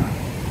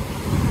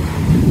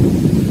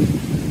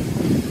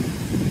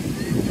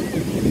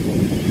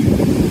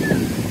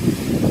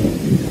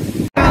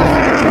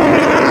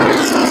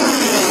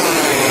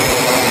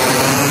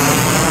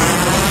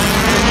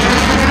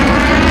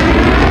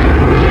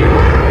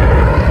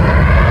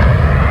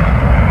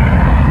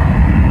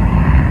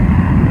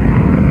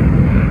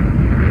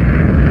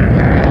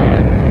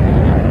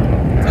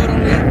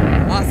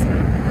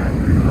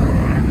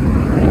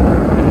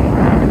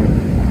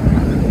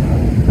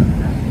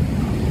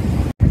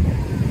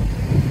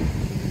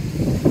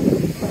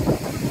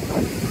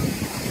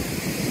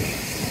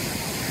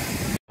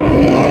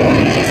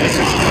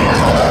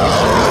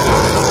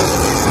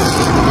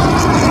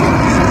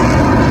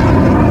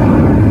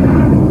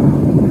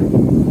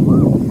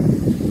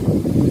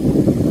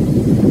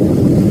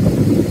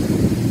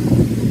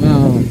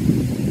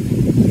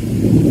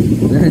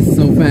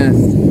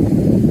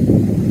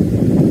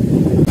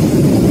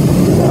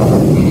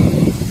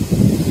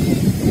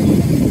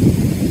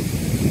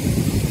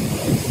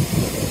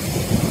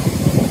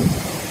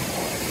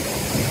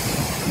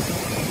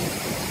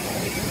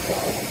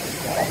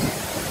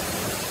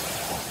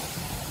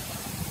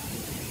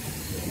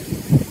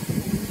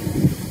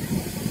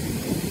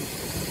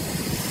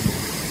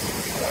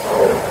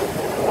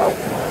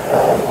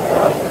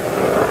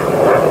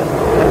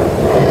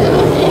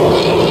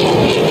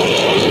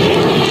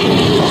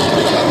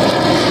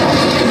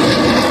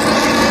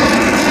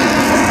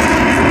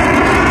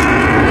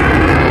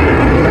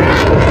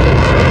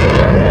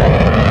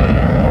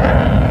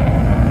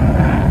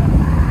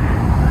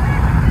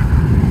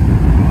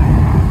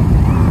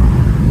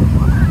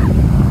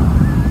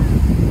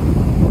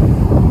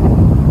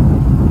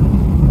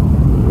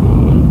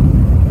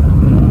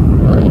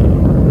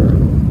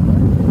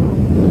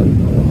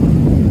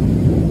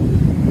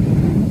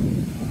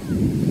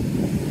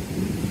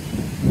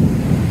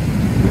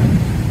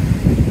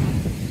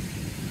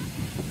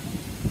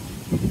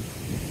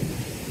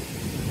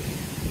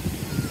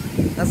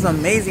 just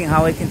amazing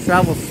how it can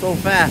travel so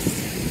fast.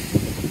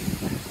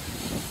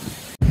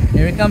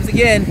 Here it comes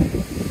again.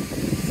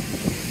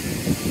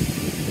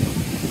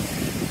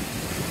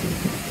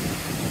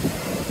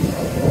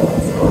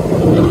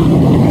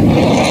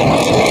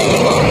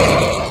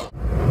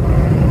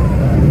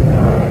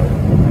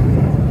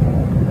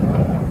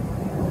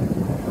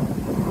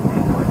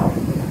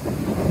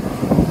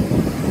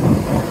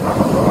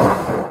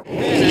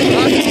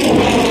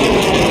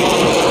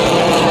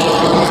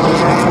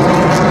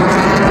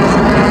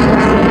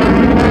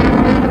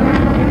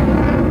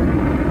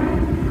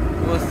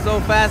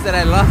 Fast that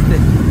I lost it,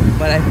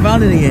 but I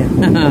found it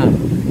again.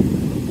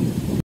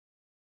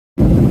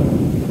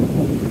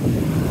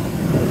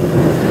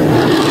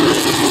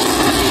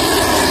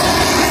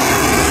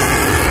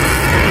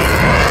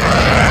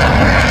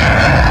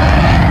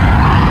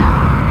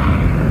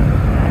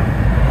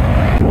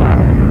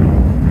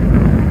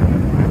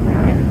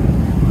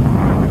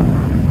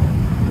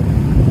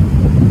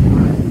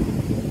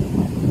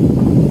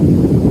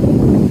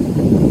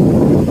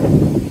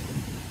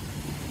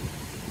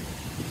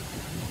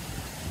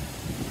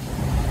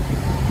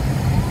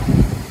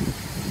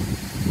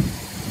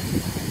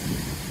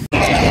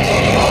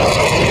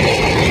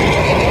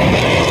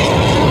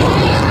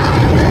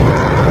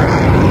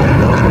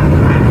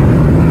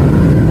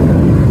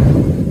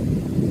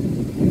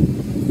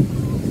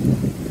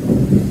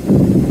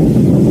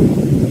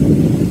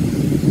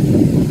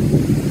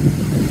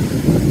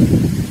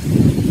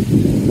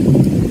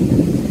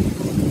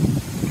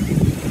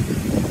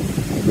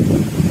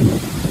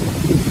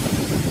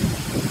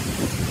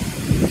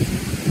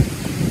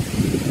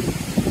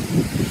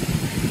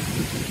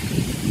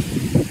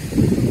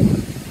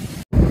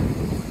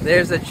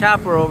 There's a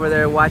chopper over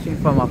there watching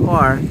from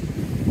afar.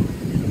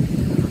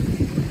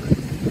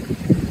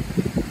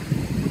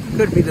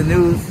 Could be the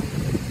news.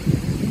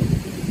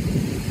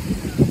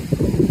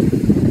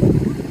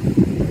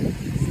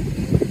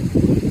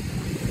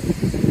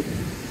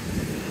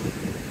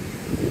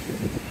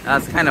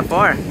 That's kind of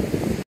far.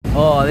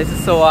 Oh, this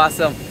is so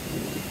awesome.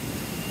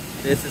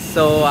 This is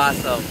so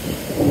awesome.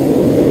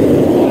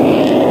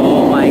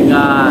 Oh my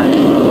God.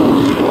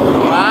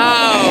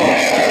 Wow.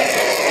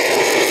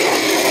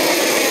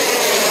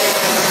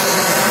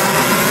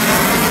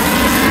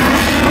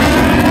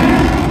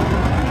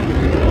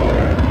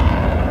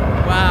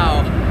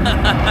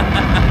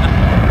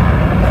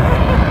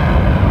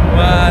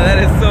 Wow, that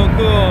is so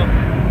cool.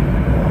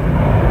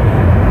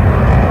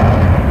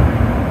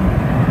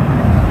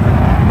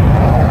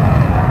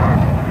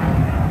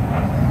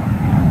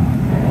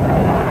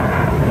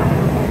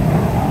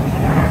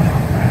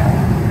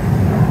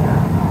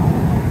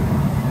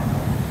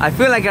 I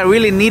feel like I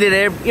really needed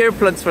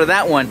earplugs for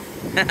that one.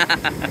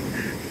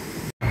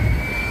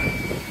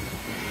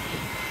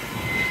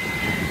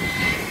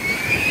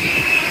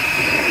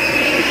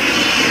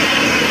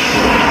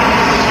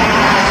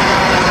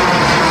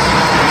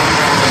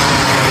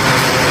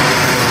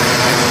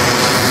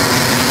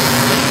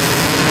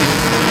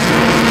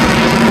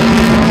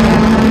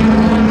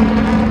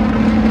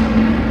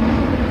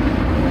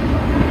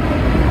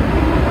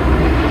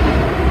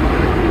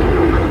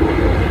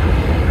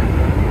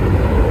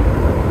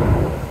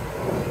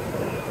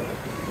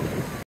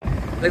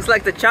 Looks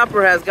like the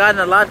chopper has gotten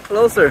a lot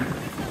closer.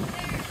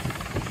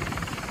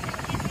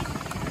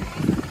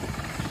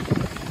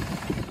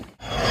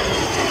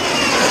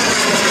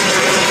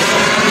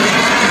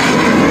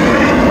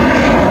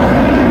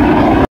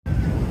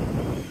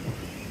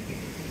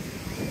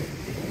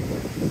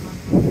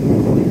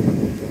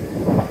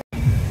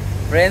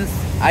 Friends,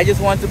 I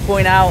just want to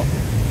point out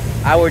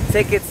our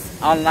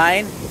tickets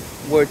online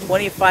were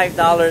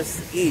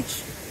 $25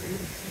 each.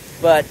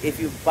 But if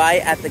you buy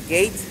at the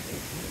gate,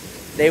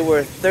 they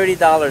were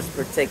 $30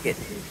 per ticket.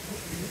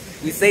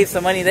 We saved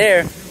some money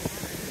there.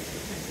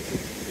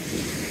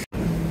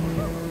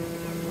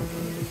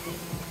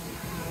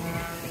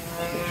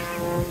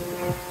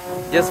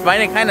 Just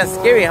find it kind of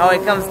scary how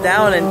it comes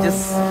down and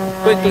just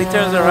quickly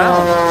turns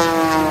around.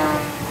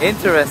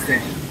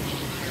 Interesting.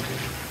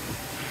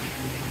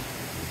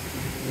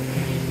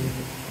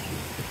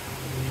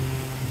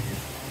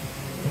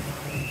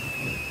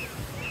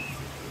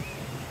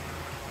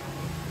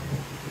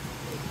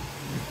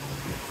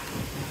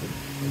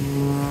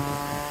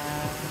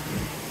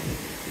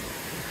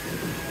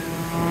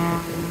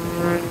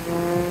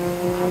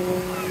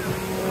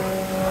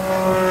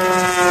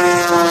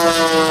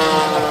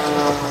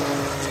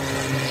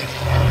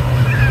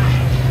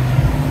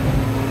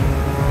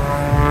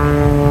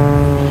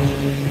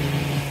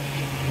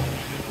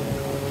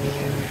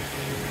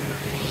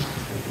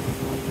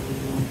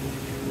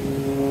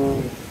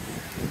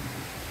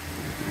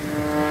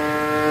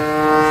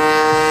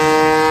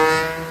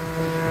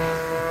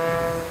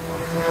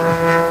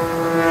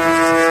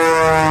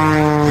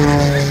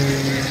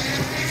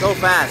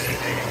 Fast.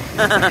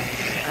 I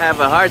have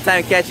a hard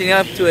time catching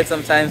up to it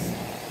sometimes.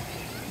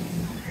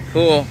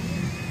 Cool.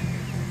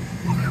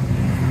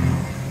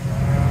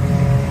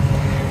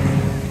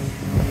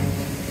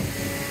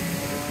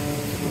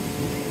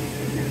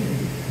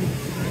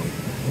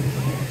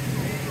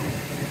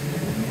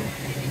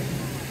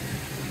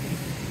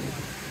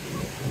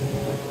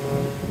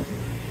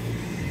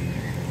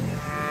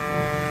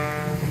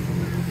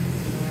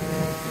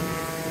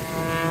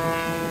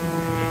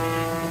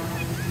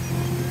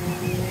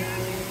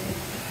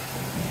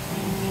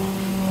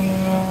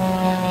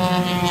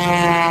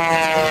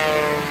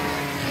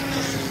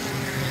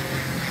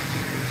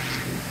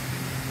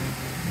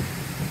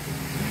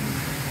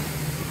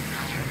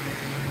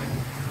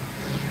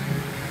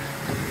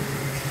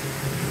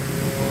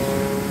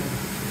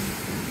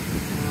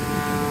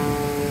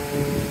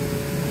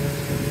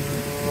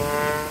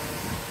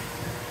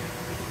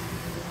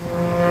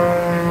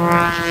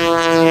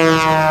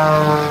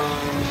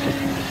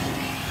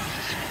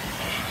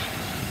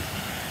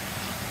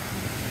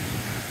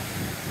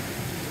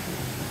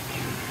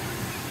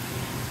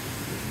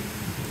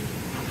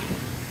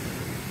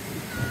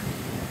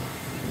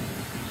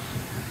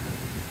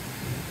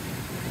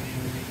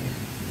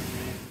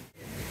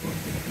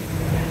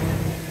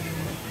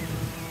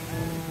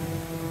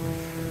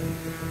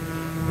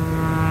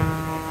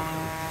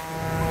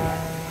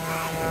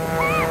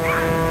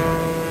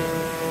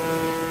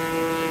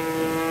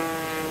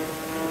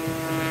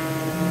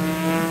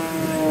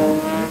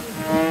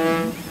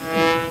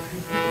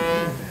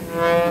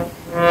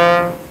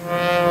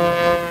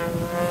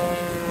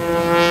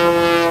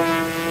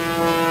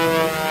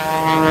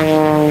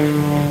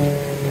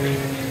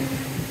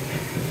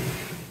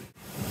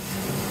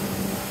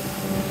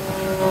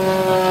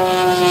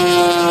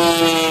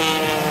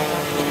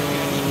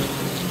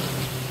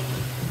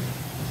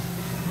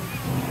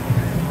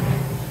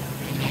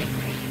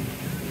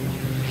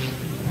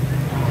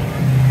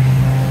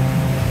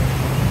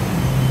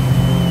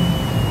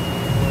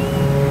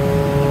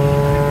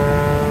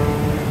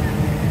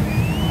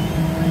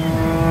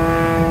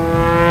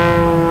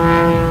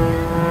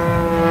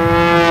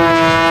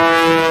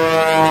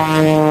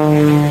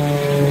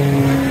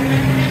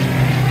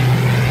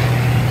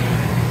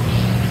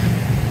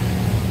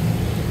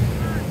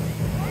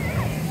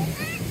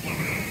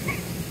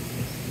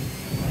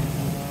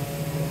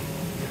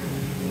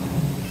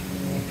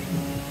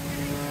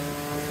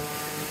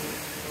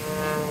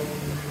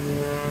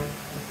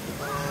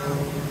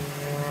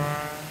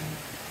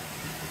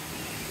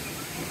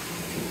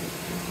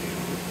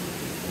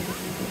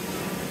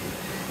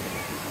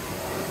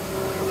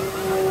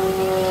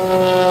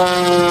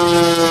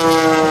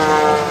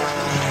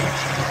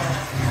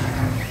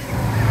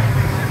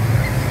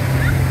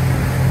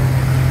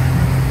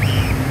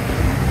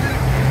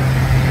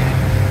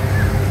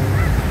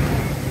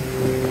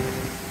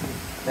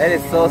 That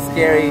is so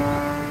scary.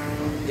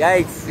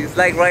 Yikes, it's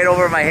like right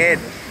over my head.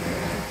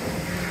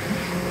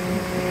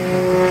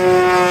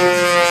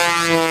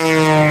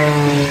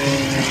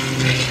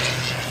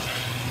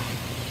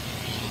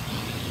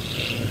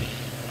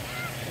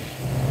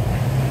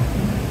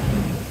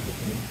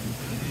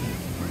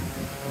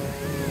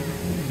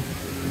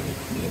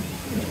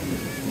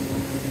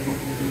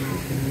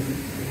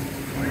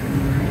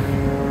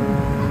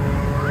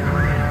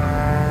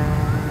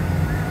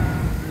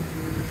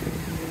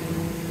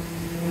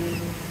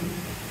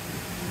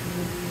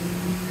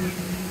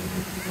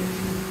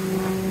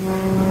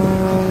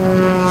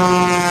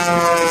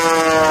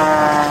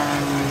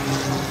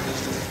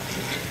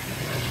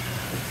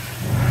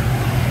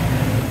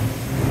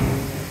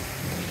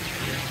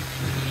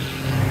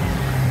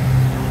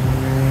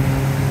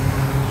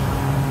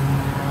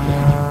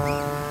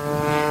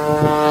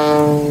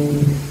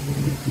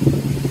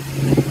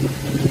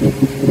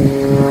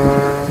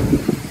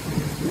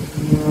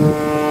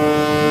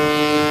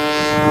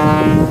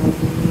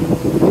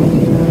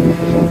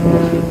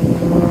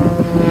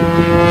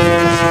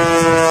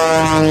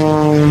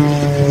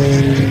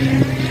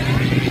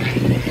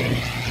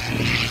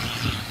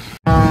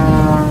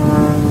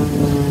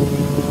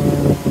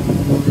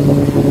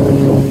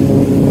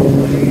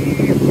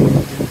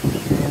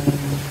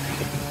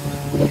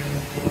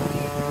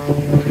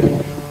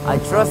 I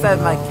trust that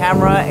my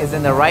camera is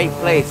in the right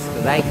place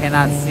because I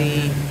cannot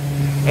see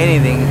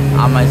anything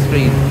on my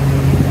screen.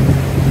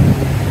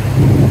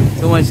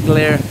 Too much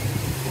glare.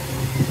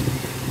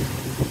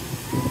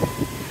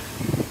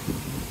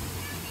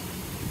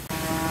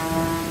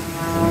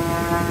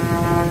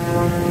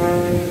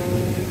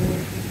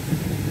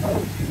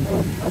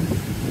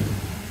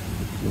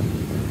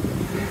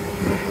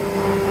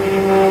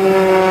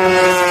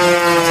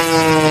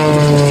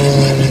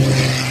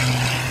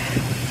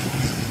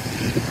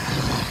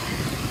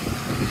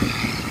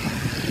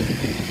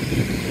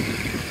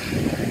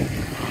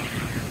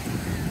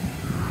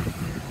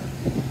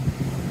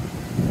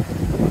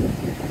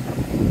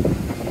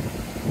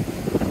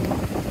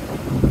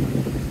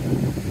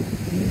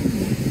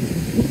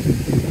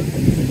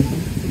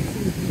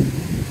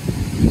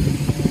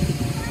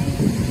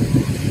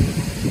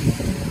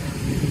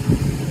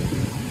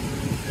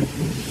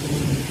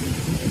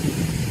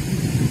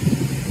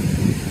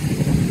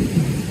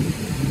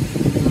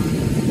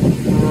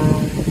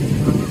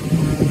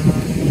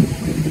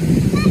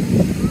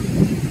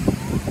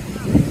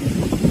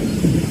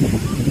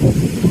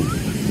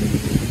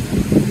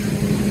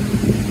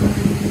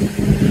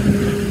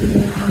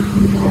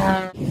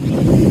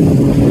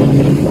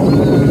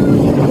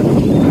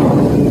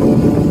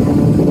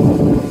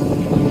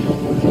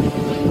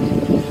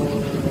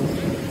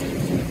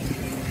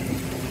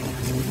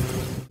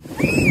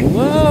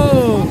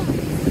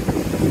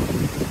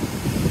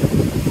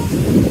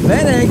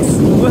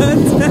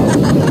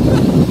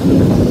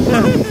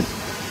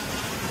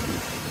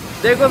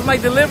 There goes my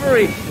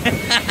delivery.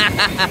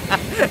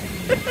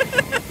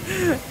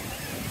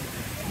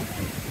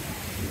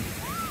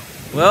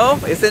 Well,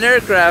 it's an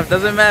aircraft,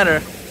 doesn't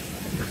matter.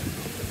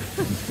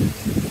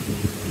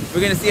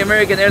 We're gonna see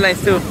American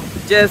Airlines too.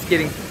 Just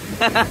kidding.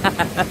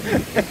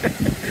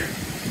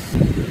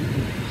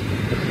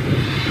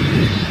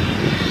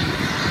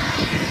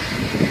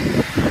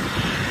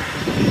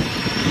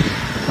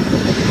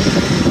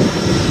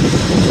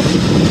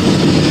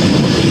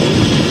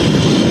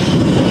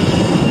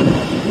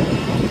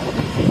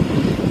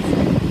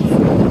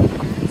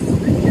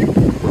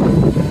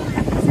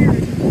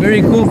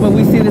 Very cool, but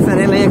we see this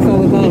at LAX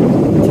all the time.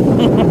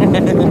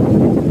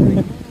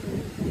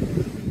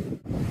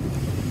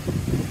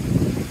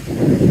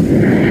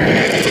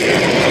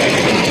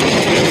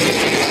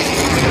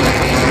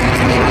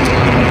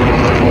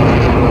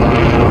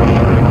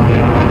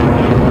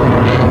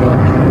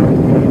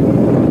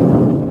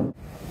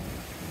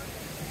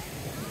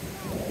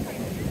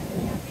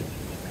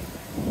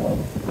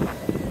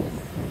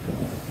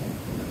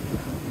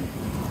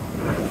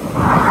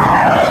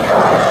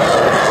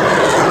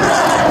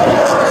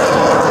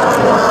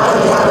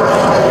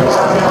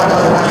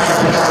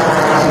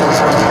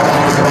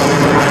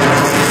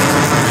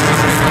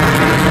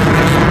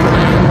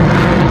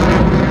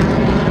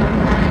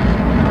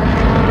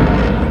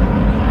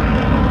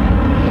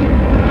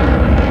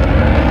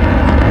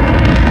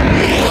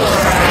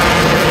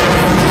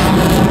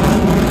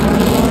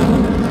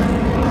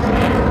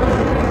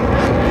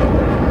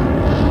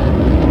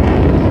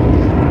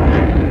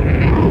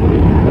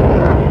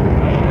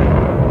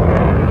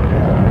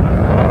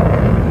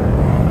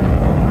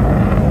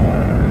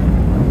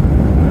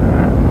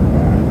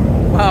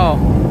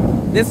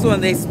 This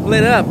one they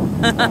split up.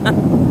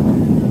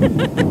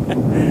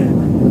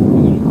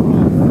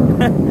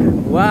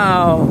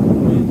 Wow.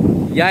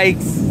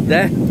 Yikes.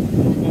 That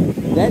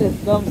is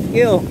some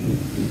skill.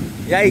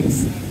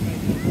 Yikes.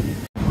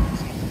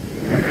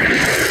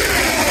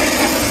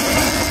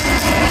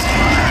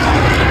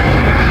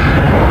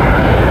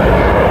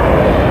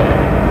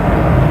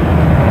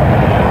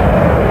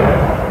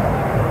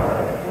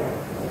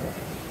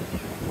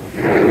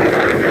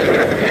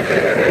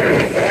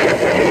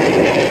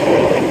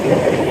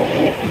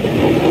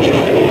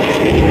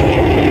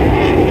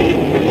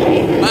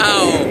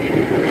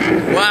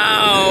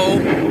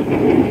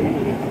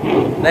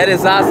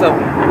 is awesome.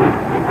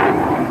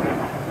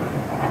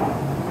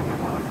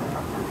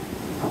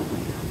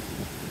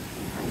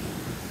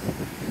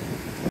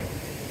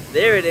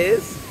 There it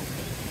is.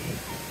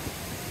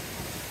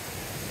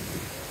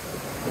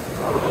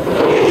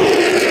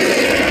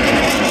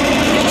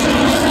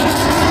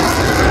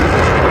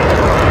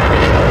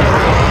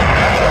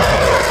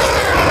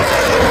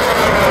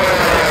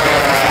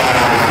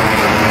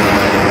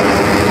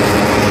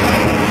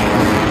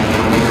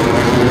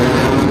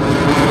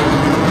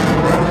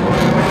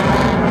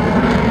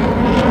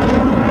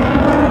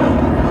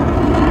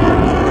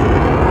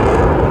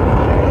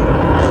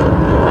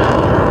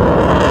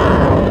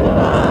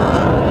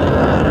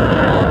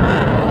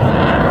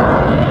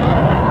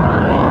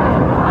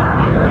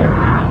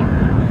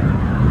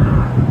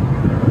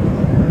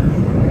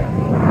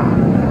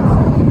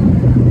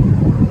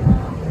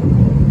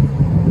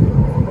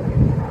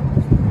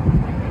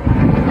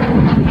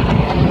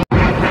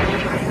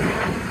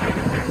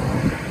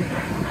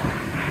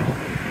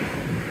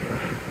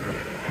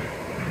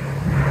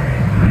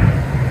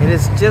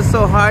 It's just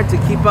so hard to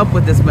keep up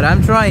with this, but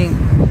I'm trying.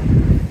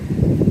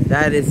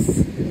 That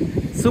is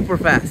super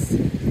fast.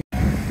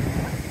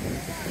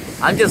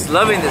 I'm just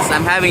loving this.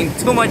 I'm having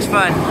too much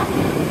fun.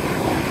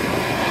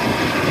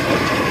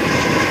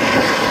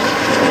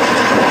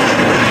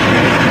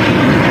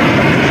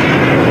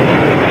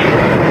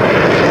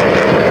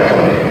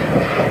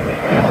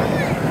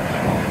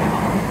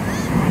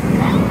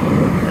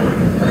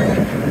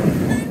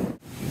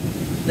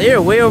 They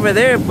are way over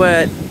there,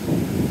 but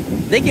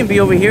they can be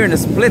over here in a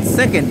split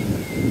second.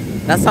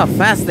 That's how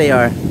fast they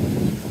are.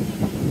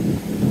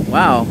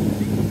 Wow.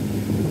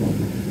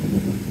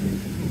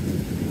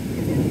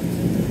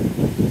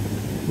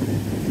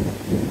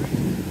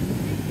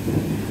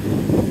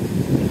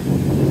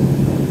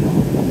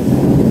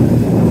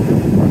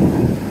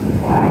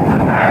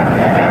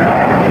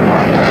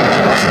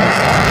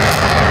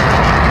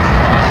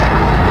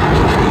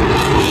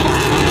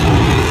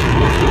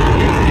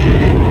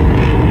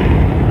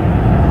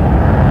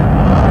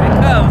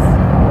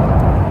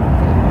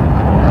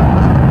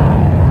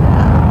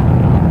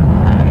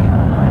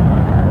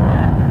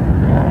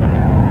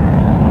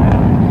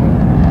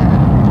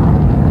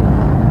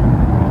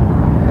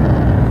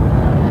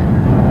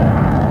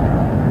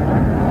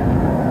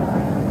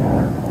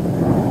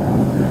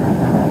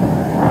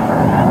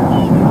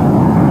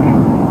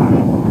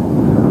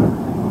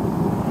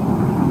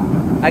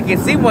 I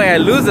can see why I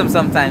lose them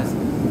sometimes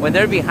when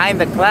they're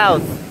behind the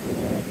clouds.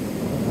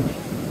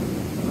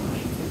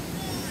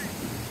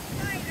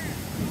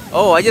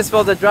 Oh, I just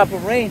felt a drop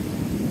of rain.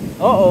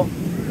 Uh-oh.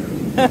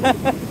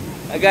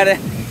 I got it.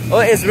 Oh,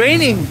 it's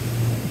raining.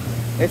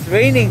 It's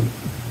raining.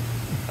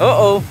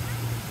 Uh-oh.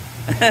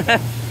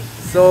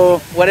 So,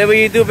 whatever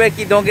you do,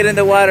 Becky, don't get in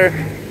the water.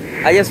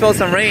 I just felt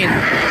some rain.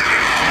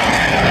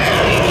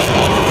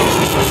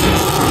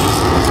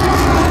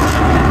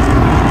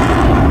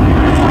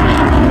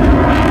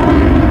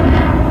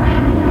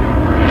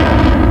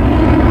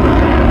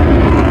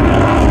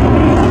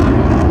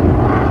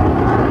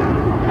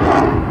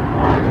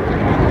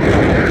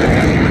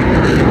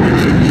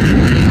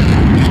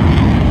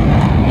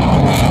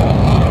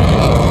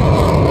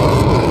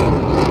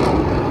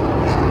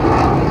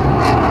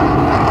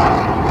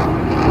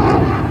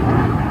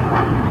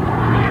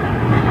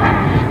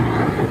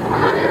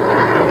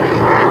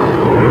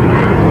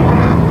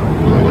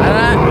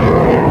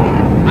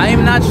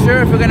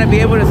 If we're gonna be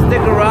able to stick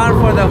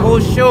around for the whole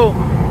show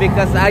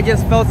because I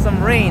just felt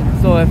some rain.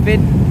 So if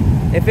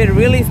it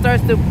really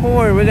starts to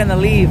pour, we're gonna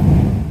leave.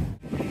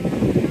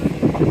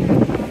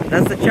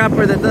 That's the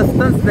chopper that does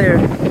stunts there.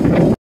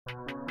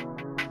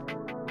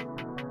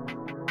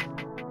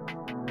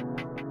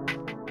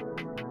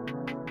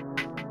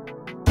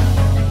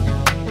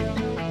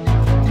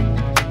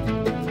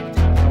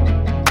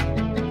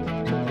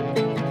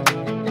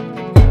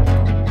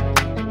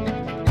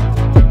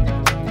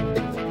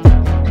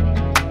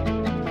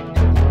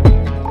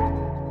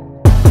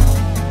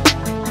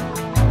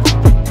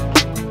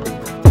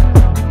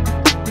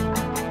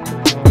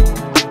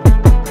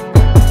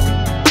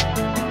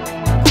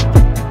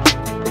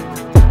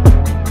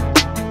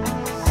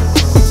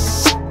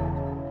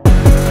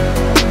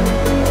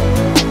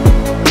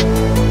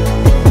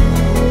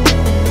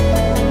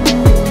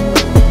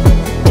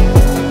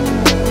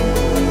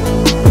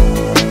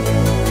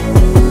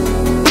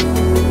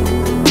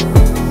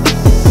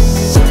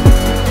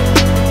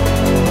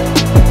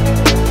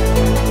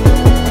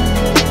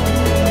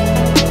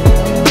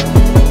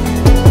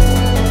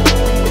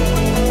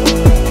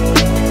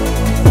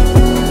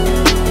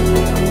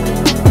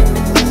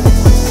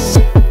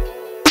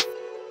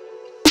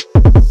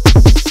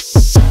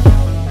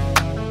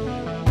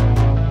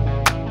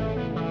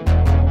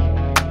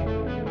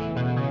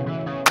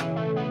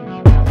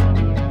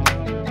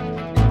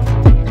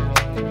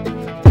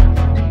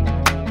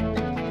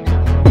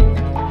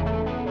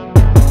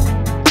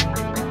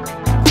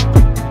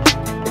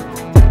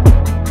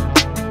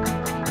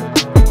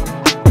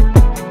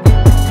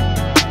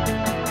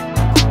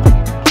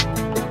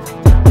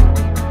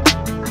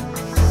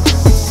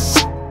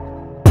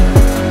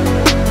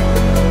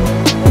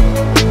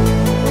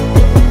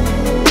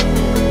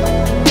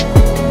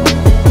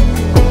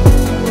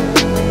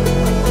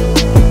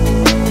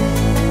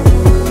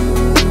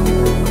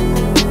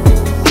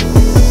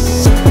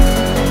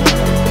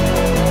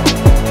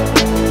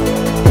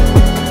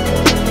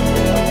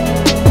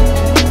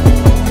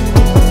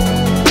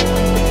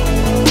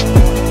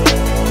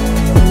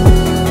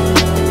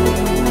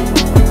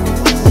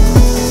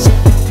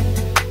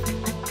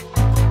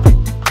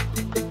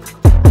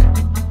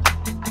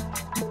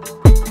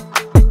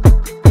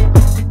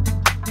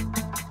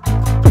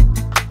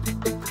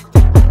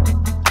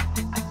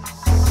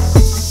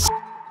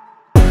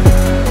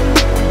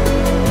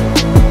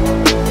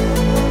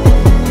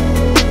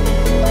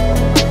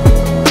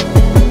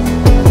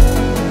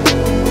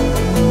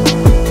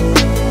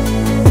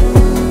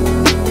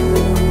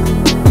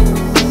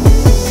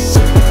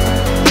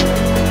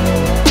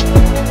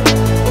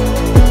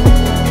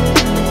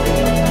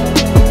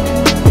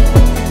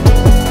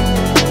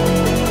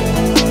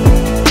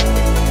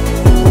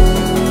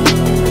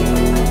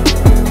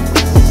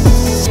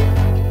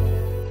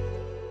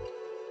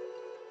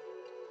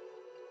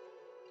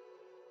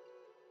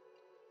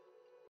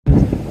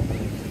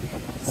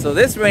 So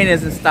this rain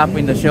isn't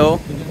stopping the show.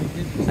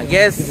 I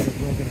guess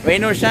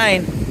rain or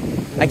shine.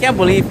 I can't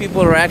believe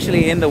people are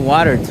actually in the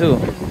water too.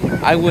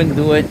 I wouldn't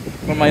do it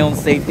for my own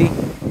safety.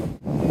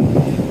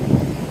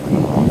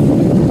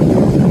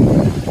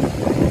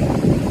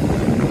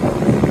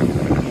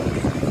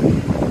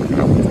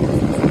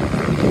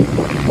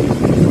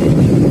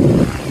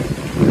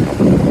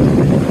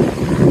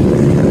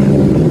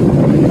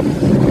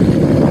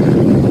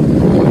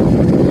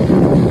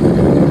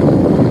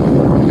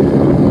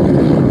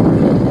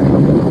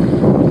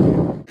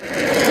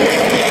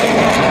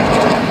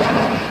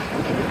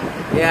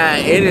 Yeah,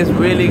 it is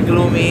really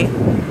gloomy,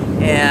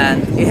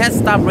 and it has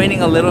stopped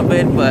raining a little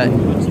bit, but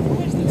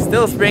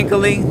still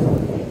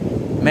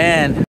sprinkling.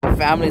 Man, the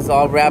family's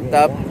all wrapped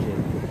up.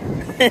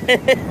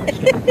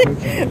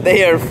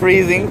 They are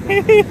freezing,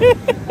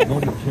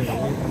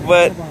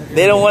 but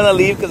they don't want to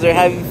leave because they're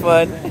having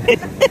fun.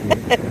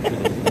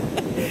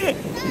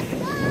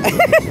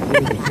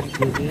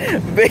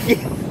 Becky,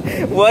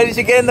 why did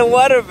you get in the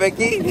water,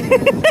 Becky?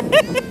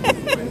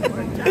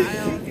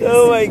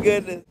 Oh my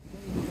goodness.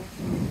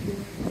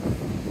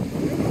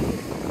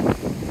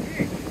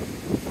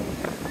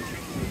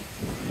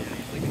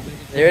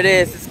 There it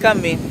is, it's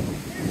coming,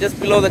 just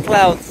below the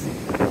clouds.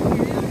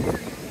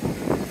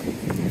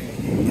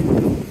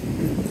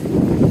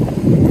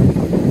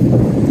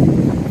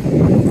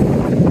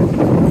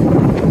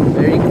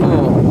 Very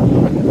cool.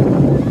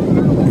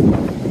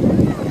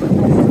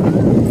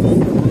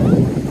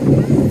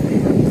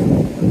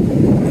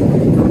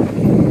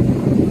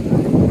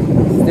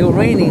 Still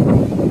raining.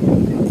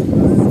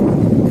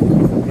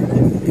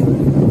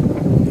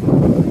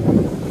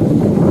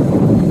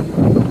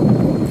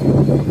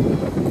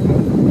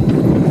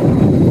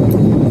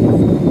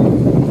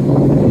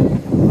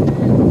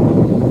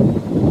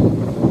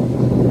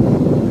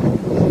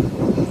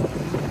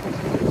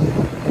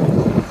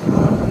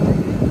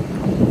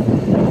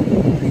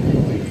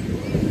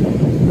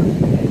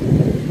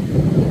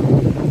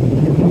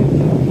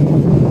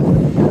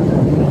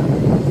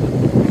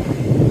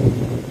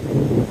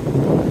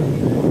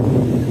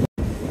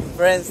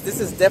 Friends, this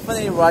is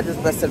definitely Roger's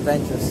best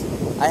adventures.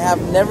 I have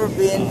never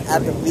been at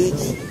the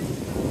beach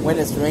when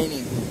it's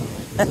raining.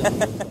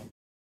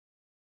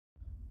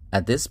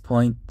 At this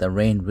point, the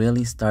rain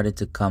really started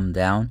to come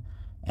down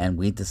and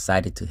we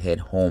decided to head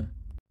home.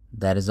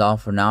 That is all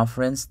for now,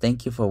 friends.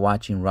 Thank you for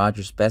watching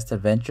Roger's Best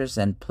Adventures,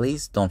 and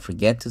please don't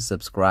forget to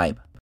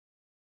subscribe.